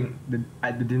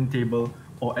at the dinner table,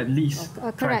 or at least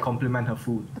try to compliment her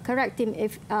food. Correct, Tim.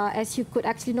 If as you could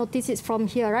actually notice it from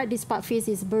here, right? This part face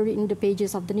is buried in the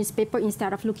pages of the newspaper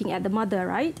instead of looking at the mother,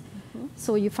 right?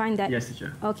 So you find that. Yes,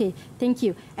 teacher. Okay, thank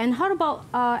you. And how about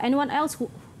anyone else who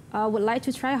would like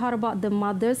to try? How about the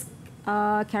mother's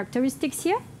characteristics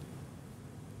here?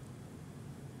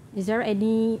 Is there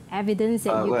any evidence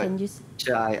that you can use?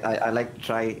 Yeah, I like to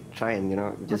try and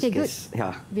just okay, guess. Good.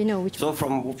 Yeah. We know which. So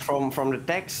from the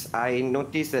text, I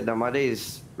noticed that the mother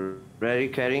is very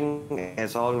caring,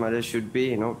 as all mothers should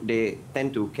be. They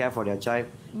tend to care for their child.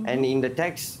 And in the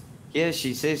text here,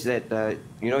 she says that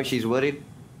she's worried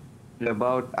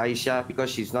about Aisha because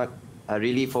she's not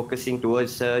really focusing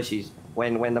towards her.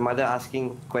 When the mother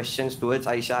asking questions towards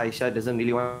Aisha doesn't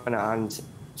really want to answer.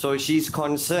 So she's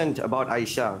concerned about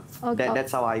Aisha. Okay.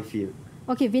 That's how I feel.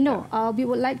 Okay, Vino, we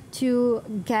would like to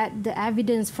get the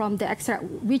evidence from the extract,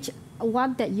 which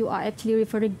one that you are actually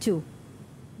referring to.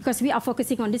 Because we are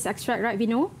focusing on this extract, right,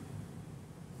 Vino?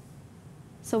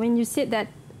 So when you said that,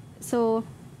 so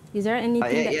is there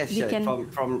anything that yes, we can...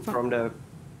 From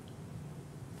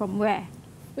where?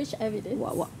 Which evidence?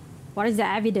 What is the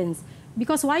evidence?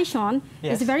 Because why, Sean,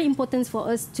 it's very important for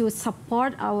us to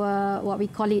support our, what we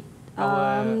call it,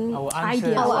 our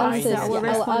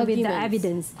response with the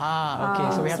evidence.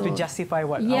 Okay. So we have to justify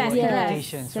what our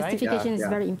interpretations, right? Justification is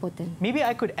very important. Maybe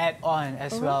I could add on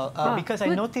as well, because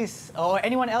I noticed, or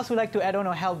anyone else would like to add on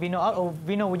or help Vino out, or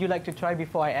Vino, would you like to try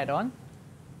before I add on?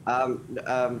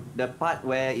 The part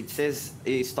where it says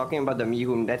it's talking about the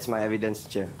mihun, that's my evidence,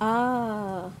 Chair.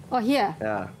 Oh, here.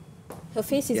 Yeah. Her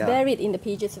face is buried in the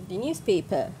pages of the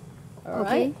newspaper. All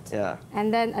right. Yeah.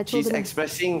 And then she's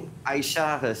expressing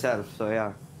Aisha herself. So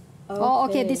yeah. Oh,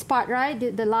 okay. This part, right?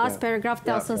 The last paragraph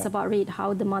tells us about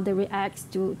how the mother reacts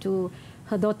to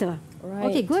her daughter. Right.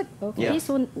 Okay, good. Okay.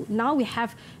 So now we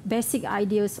have basic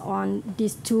ideas on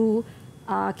these two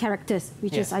characters,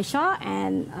 which is Aisha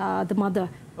and the mother.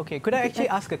 Okay, could I actually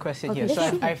ask a question here?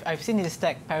 So I've seen this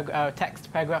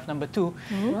text, paragraph number 2.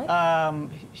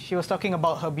 She was talking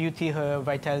about her beauty, her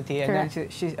vitality, and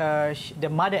then the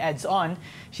mother adds on,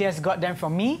 she has got them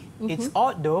from me. It's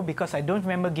odd though, because I don't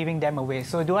remember giving them away.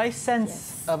 So do I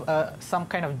sense some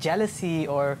kind of jealousy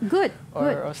or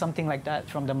something like that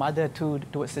from the mother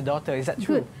towards the daughter? Is that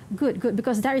true? Good,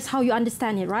 because that is how you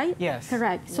understand it, right? Yes.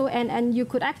 Correct. So and you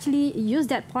could actually use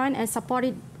that point and support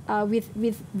it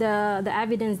with the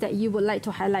evidence that you would like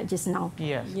to highlight just now.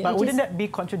 Yes, but wouldn't that be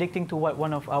contradicting to what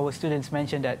one of our students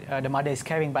mentioned, that the mother is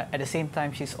caring, but at the same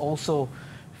time she's also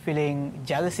feeling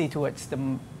jealousy towards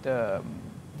the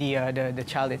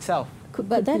child itself?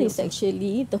 But that is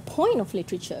actually the point of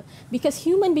literature, because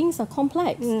human beings are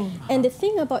complex. And the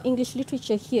thing about English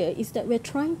literature here is that we're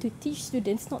trying to teach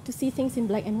students not to see things in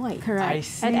black and white. Correct. I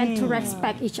see. And to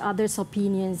respect each other's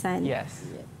opinions. And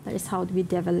that is how we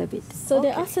develop it. So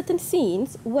there are certain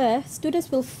scenes where students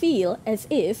will feel as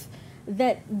if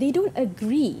that they don't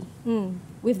agree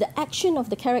with the action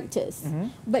of the characters.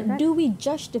 But do we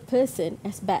judge the person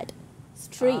as bad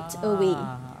straight away?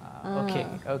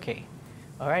 Okay.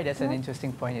 All right, that's an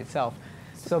interesting point itself.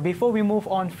 So before we move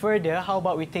on further, how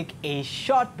about we take a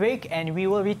short break and we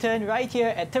will return right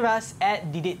here at Teras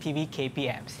at DIDIKTV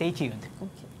KPM. Stay tuned. Okay.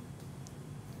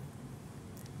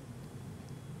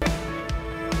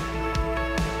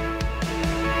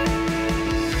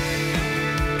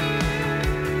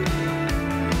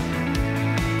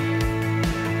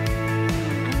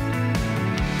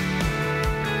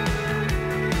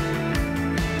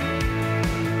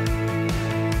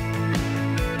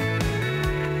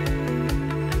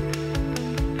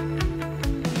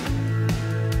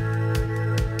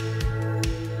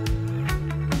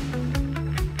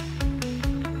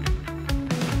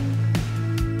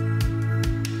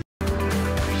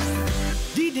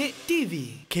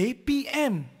 DIDIKTV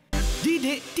KPM.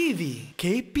 DIDIKTV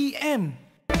KPM.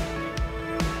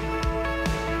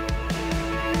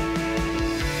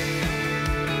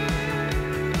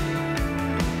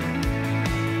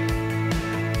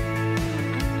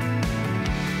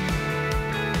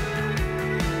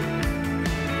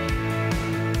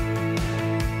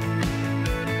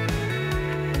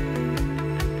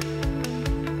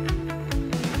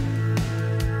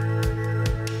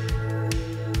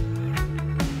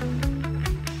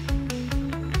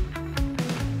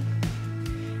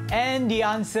 And And the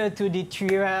answer to the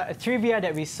trivia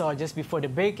that we saw just before the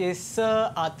break is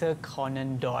Sir Arthur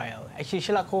Conan Doyle. Actually,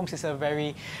 Sherlock Holmes is a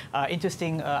very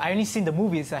interesting... I only seen the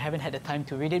movies, I haven't had the time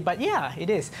to read it, but yeah, it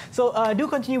is. So do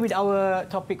continue with our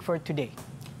topic for today.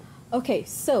 Okay,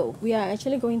 so we are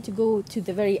actually going to go to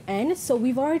the very end. So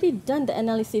we've already done the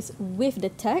analysis with the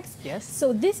text. Yes.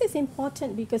 So this is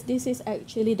important because this is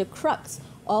actually the crux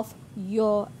of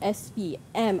your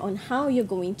SPM on how you're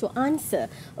going to answer.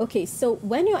 Okay, so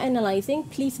when you're analyzing,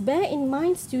 please bear in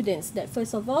mind, students, that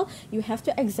first of all, you have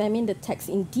to examine the text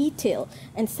in detail.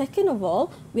 And second of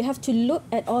all, we have to look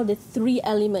at all the three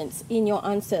elements in your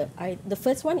answer. The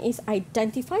first one is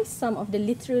identify some of the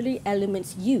literary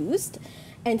elements used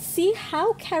and see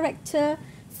how character,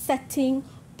 setting,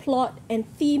 plot, and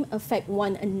theme affect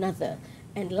one another.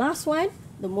 And last one,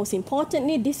 the most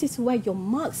importantly, this is where your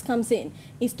marks comes in,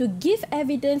 is to give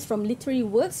evidence from literary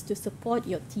works to support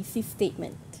your thesis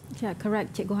statement. Yeah,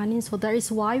 correct, Cikgu Hanin. So that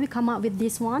is why we come up with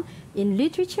this one. In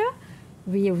literature,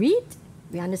 we read,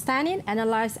 we understand it,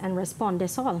 analyze, and respond.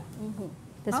 That's all.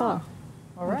 That's all.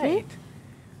 All right. Okay?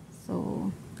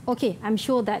 So, okay, I'm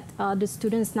sure that the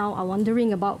students now are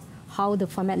wondering about how the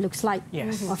format looks like.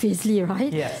 Yes. Obviously,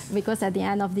 right? Yes. Because at the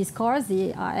end of this course,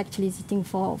 they are actually sitting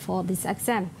for this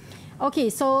exam.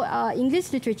 Okay, so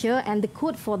English literature, and the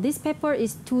code for this paper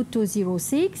is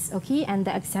 2206, okay, and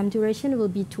the exam duration will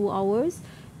be 2 hours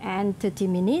and 30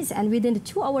 minutes. And within the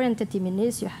 2 hours and 30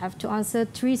 minutes, you have to answer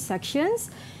 3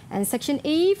 sections. And section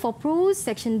A for prose,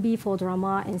 section B for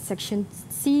drama, and section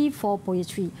C for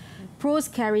poetry. Prose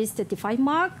carries 35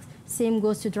 marks, same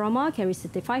goes to drama, carries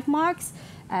 35 marks,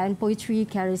 and poetry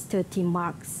carries 30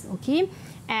 marks, okay?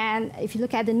 And if you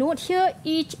look at the note here,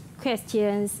 each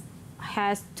question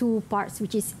has 2 parts,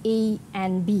 which is A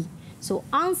and B. So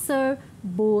answer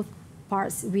both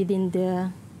parts within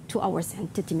the 2 hours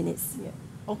and 30 minutes. Yeah.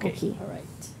 Okay. All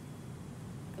right.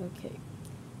 Okay.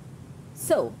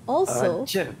 So also...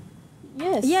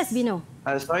 yes. Yes, Bino.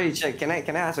 Sorry, Che, can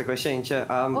I ask a question, Che?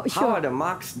 Sure. How are the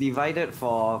marks divided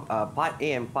for part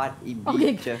A and part B,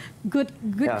 Okay, Che? good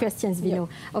questions, Vino.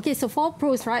 Yeah. Okay, so for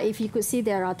prose, right, if you could see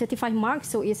there are 35 marks,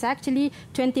 so it's actually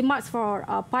 20 marks for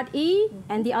part A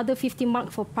and the other 15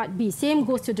 marks for part B. Same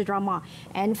goes to the drama.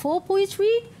 And for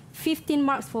poetry, 15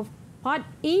 marks for part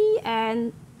A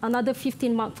and another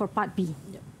 15 marks for part B.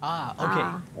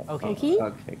 Okay. Okay, thank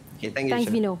you, Thanks,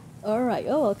 Che. Vino. All right,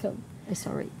 you're welcome.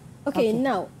 Sorry. Okay,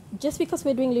 now, just because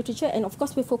we're doing literature, and of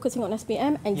course we're focusing on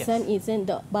SPM, exam isn't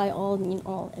the by all, mean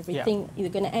all. Everything is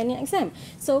going to end in exam.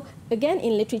 So again,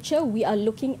 in literature, we are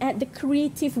looking at the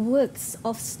creative works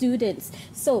of students.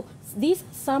 So these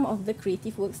are some of the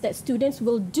creative works that students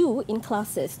will do in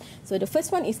classes. So the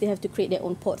first one is they have to create their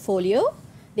own portfolio.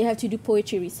 They have to do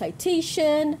poetry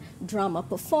recitation, drama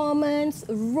performance,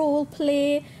 role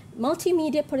play,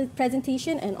 multimedia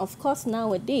presentation, and of course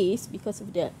nowadays, because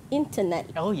of the internet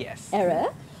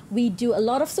era, we do a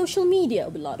lot of social media, a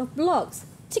lot of blogs,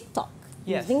 TikTok,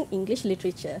 using English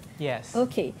literature. Yes.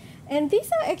 Okay, and these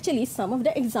are actually some of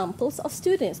the examples of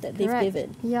students that they've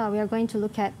given. Yeah, we are going to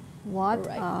look at what...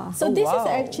 So this is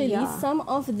actually some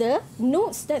of the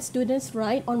notes that students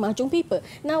write on mahjong paper.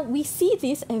 Now, we see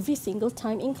this every single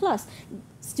time in class.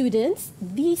 Students,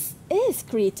 this is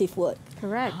creative work.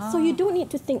 Correct. So you don't need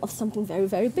to think of something very,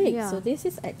 very big. So this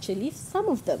is actually some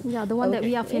of them. Yeah, the one that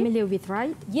we are familiar with,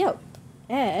 right? Yep.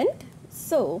 And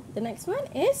so the next one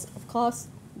is, of course,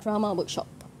 drama workshop.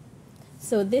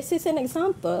 So this is an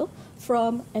example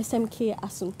from SMK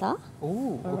Asunta.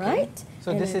 Oh, all right.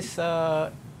 So this is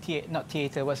not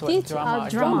theatre, what's what?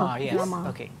 Drama. Yes. Drama.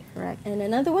 Okay. Correct. And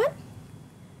another one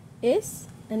is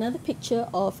another picture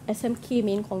of SMK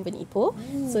Main Convent Ipoh.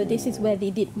 So this is where they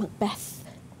did Macbeth.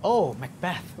 Oh,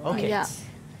 Macbeth. Okay. Yeah.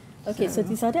 Okay, so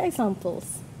these are the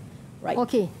examples. Right.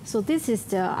 Okay, so this is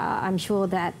the, I'm sure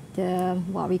that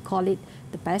what we call it,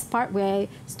 the best part, where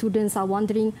students are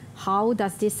wondering how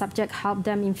does this subject help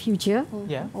them in future,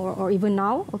 or even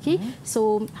now, okay?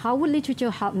 So how would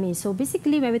literature help me? So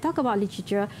basically, when we talk about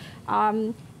literature,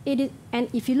 it is, and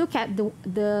if you look at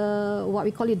the what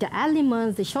we call it, the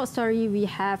elements, the short story we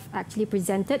have actually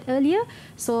presented earlier,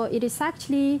 so it is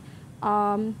actually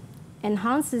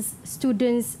enhances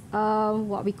students'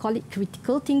 what we call it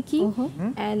critical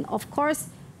thinking, and of course,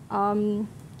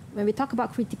 when we talk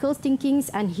about critical thinkings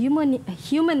and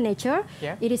human nature,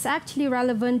 it is actually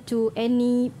relevant to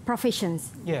any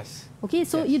professions. Yes. Okay,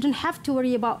 so you don't have to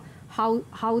worry about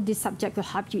how this subject will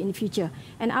help you in the future,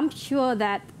 and I'm sure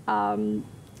that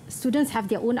students have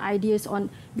their own ideas on,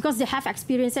 because they have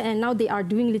experience and now they are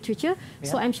doing literature.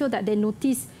 So I'm sure that they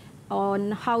notice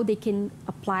on how they can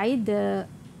apply the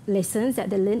lessons that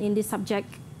they learn in this subject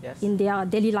in their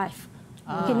daily life.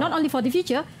 Okay, not only for the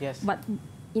future, but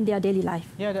in their daily life.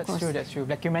 Yeah, that's true. That's true.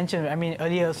 Like you mentioned, I mean,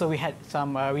 earlier, so we had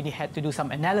some, really had to do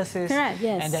some analysis. Correct.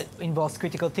 Yes. And that involves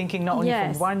critical thinking, not only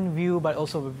from one view, but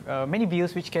also many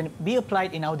views, which can be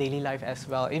applied in our daily life as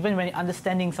well. Even when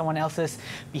understanding someone else's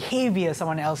behavior,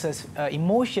 someone else's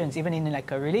emotions, even in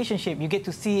like a relationship, you get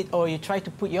to see it, or you try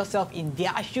to put yourself in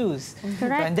their shoes.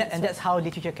 Correct. So, and that's how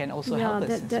literature can also help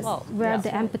us that's as well. where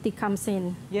the empathy comes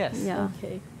in. Yes. Yeah.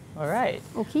 Okay. All right.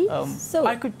 Okay. So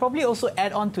I could probably also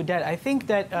add on to that. I think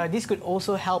that this could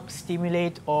also help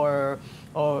stimulate or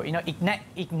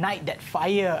ignite that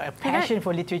fire, a passion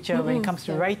for literature when it comes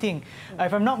to writing.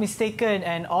 If I'm not mistaken,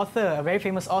 an author, a very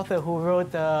famous author who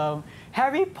wrote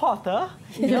Harry Potter,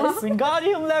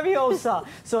 Wingardium Leviosa.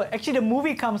 So actually, the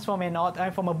movie comes from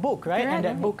from a book, right? And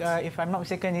that book, if I'm not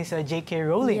mistaken, is J.K.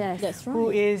 Rowling, that's right.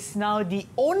 who is now the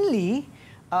only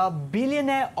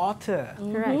billionaire author,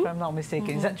 if I'm not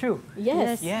mistaken. Is that true?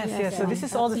 Yes. Yes. So this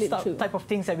is all the type of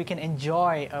things that we can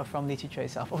enjoy from literature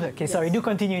itself. Okay, sorry, do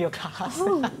continue your class.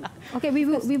 Okay,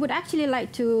 we would actually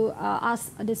like to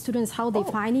ask the students how they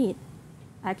find it,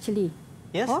 actually.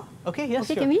 Yes? Okay, yes,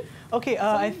 okay, sure. Can we? Okay,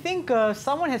 I think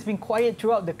someone has been quiet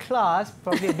throughout the class,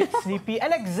 probably a bit sleepy.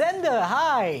 Alexander,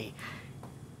 hi!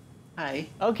 Hi.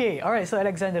 Okay, all right. So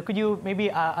Alexander, could you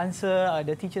maybe answer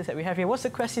the teachers that we have here? What's the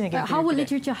question again? How will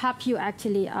literature help you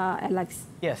actually, Alex?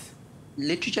 Yes.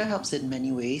 Literature helps in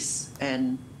many ways,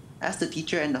 and as the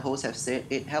teacher and the host have said,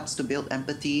 it helps to build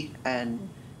empathy, and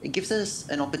it gives us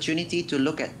an opportunity to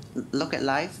look at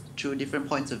life through different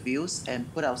points of views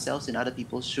and put ourselves in other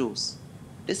people's shoes.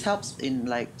 This helps in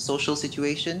like social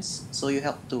situations, so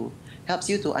helps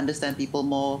you to understand people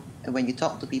more, and when you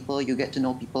talk to people, you get to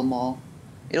know people more.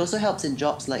 It also helps in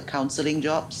jobs like counseling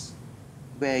jobs,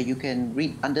 where you can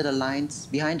read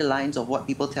behind the lines of what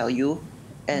people tell you,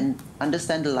 and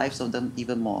understand the lives of them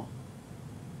even more.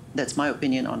 That's my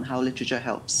opinion on how literature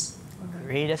helps.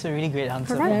 Great, that's a really great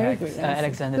answer,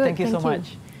 Alexander. Good, thank you so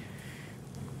much.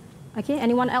 Okay,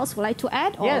 anyone else would like to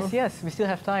add? Or? Yes, we still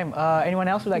have time. Anyone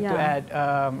else would like to add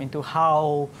into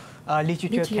how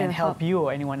literature can help you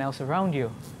or anyone else around you?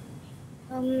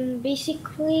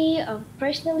 Basically,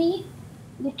 personally,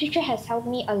 literature has helped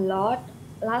me a lot.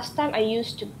 Last time I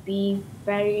used to be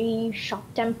very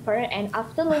short-tempered, and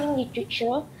after learning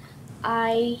literature,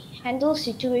 I handle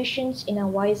situations in a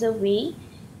wiser way.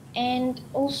 And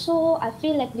also, I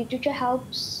feel like literature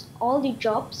helps all the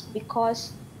jobs,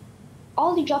 because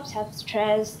all the jobs have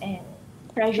stress and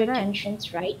pressure,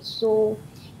 tensions, right? So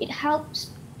it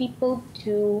helps people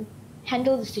to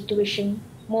handle the situation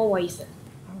more wiser.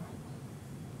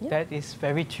 That is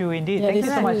very true indeed. Thank you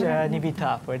so much,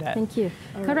 Nivita, for that. Thank you.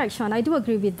 Correct, Sean. I do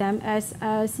agree with them. As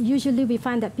usually we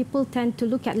find that people tend to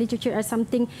look at literature as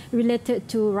something related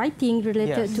to writing,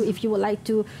 related to if you would like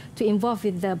to involve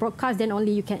with the broadcast, then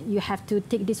only you have to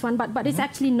take this one. But it's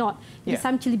actually not. It's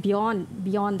actually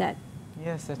beyond that.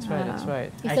 Yes, that's right. That's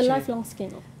right. It's a lifelong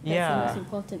skill. That's the most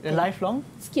important thing. A lifelong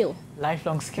skill.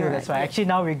 Lifelong skill. That's right. Actually,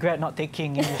 now I regret not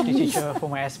taking English literature for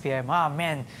my SPM. Ah,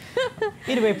 man.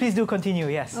 Either way, please do continue.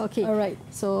 Yes. Okay. All right.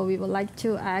 So we would like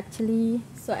to actually.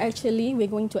 So actually, we're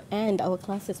going to end our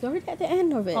classes. We're already at the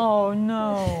end of it. Oh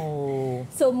no.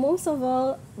 So most of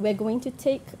all, we're going to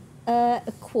take a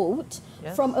quote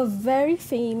from a very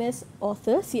famous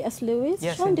author, C.S. Lewis.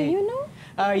 Yes, Sean, do you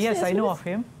know? Yes, I know of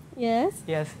him. Yes.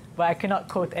 Yes, but I cannot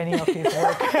quote any of his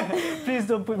work. Please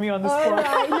don't put me on the spot. All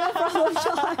right, no problem,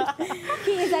 Sean.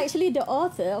 He is actually the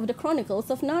author of the Chronicles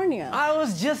of Narnia. I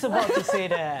was just about to say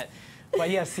that. But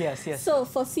yes. So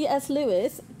for C.S.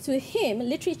 Lewis, to him,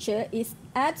 literature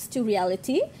adds to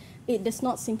reality. It does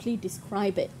not simply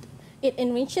describe it. It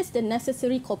enriches the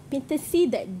necessary competency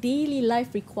that daily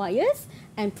life requires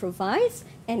and provides,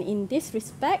 and in this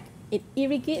respect, it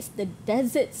irrigates the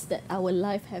deserts that our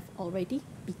life have already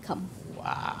become.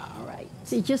 Wow. Right.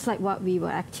 So it's just like what we were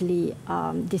actually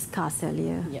discussed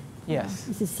earlier. Yep. Yes.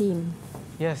 It's the same.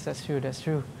 Yes, that's true. That's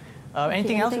true.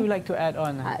 Anything else you would like to add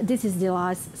on? This is the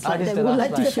last slide that we would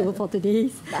like to show for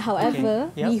today's. But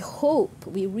however, we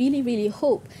really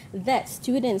hope that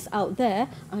students out there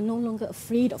are no longer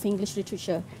afraid of English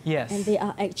literature. Yes. And they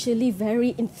are actually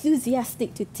very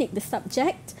enthusiastic to take the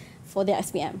subject for their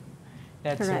SPM.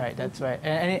 That's right. That's right.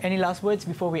 Any last words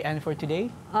before we end for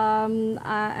today?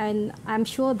 And I'm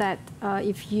sure that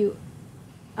if you,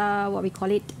 what we call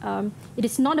it, it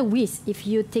is not a waste if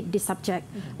you take this subject,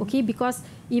 okay? Because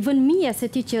even me as a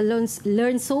teacher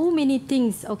learn so many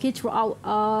things, okay, throughout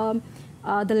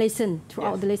the lesson,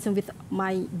 the lesson with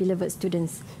my beloved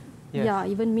students. Yes. Yeah,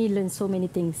 even me learn so many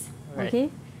things,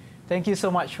 okay? Thank you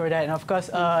so much for that. And of course,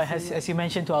 as you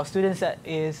mentioned to our students that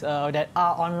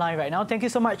are online right now, thank you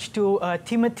so much to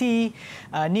Timothy,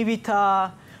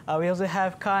 Nivita. We also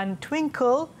have Khan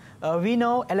Twinkle,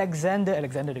 Reno, Alexander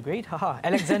the Great,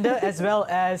 Alexander, as well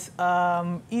as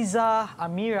Iza,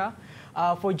 Amira,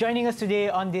 for joining us today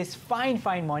on this fine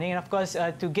morning, and of course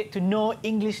to get to know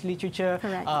English literature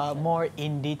more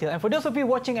in detail. And for those of you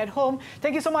watching at home,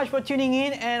 thank you so much for tuning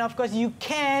in, and of course you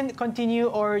can continue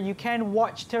or you can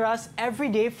watch Teras every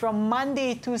day from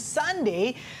Monday to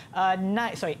Sunday, 8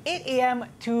 a.m.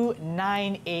 to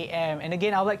 9 a.m. And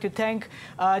again, I would like to thank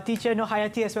teacher Nur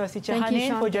Hayati as well as teacher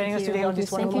Hanin for joining us today on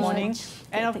this wonderful morning.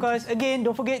 And of course, again,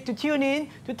 don't forget to tune in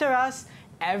to Teras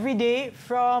every day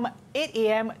from 8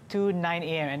 a.m. to 9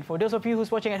 a.m. And for those of you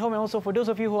who's watching at home and also for those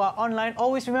of you who are online,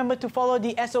 always remember to follow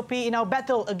the SOP in our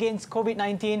battle against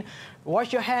COVID-19.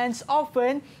 Wash your hands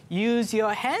often, use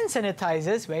your hand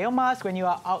sanitizers, wear your mask when you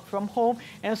are out from home,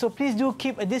 and also please do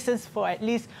keep a distance for at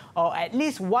least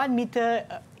 1 meter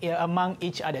among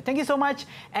each other. Thank you so much,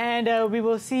 and we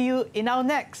will see you in our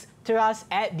next Teras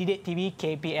at DIDIKTV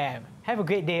KPM. Have a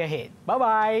great day ahead.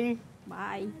 Bye-bye.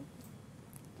 Bye.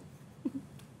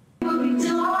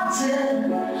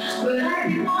 But I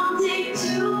be wanting to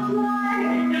fly,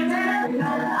 no matter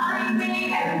how I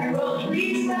make every road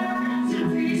leads back to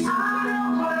peace. I know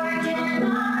where I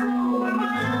cannot go, where I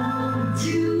long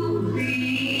to be.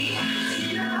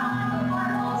 See the heart of my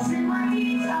lost in my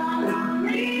knees, I'm not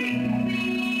leaving me.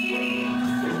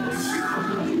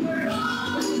 We're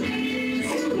always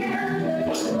together,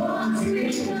 once we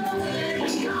know that we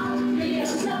can't be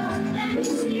alone, and we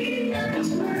see that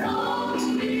we're always.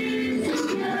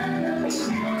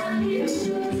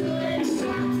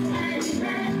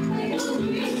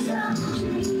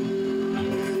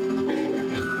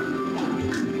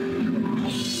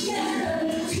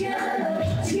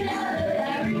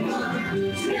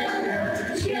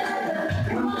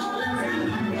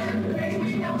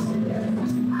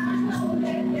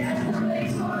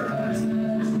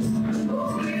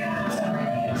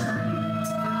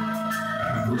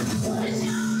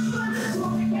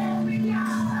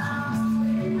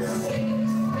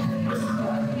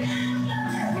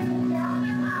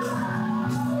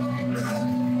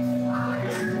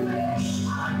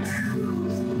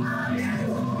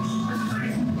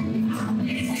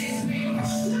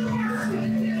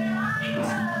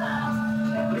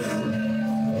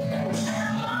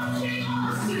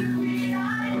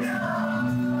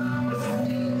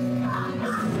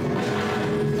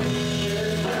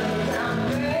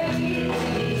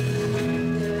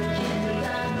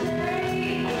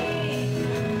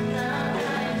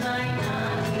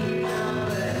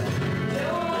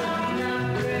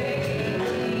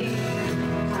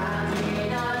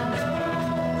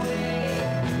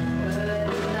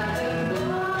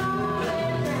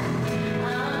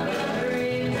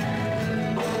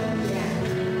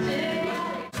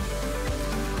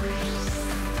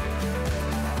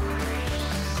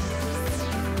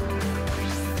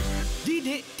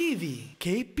 DIDIKTV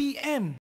KPM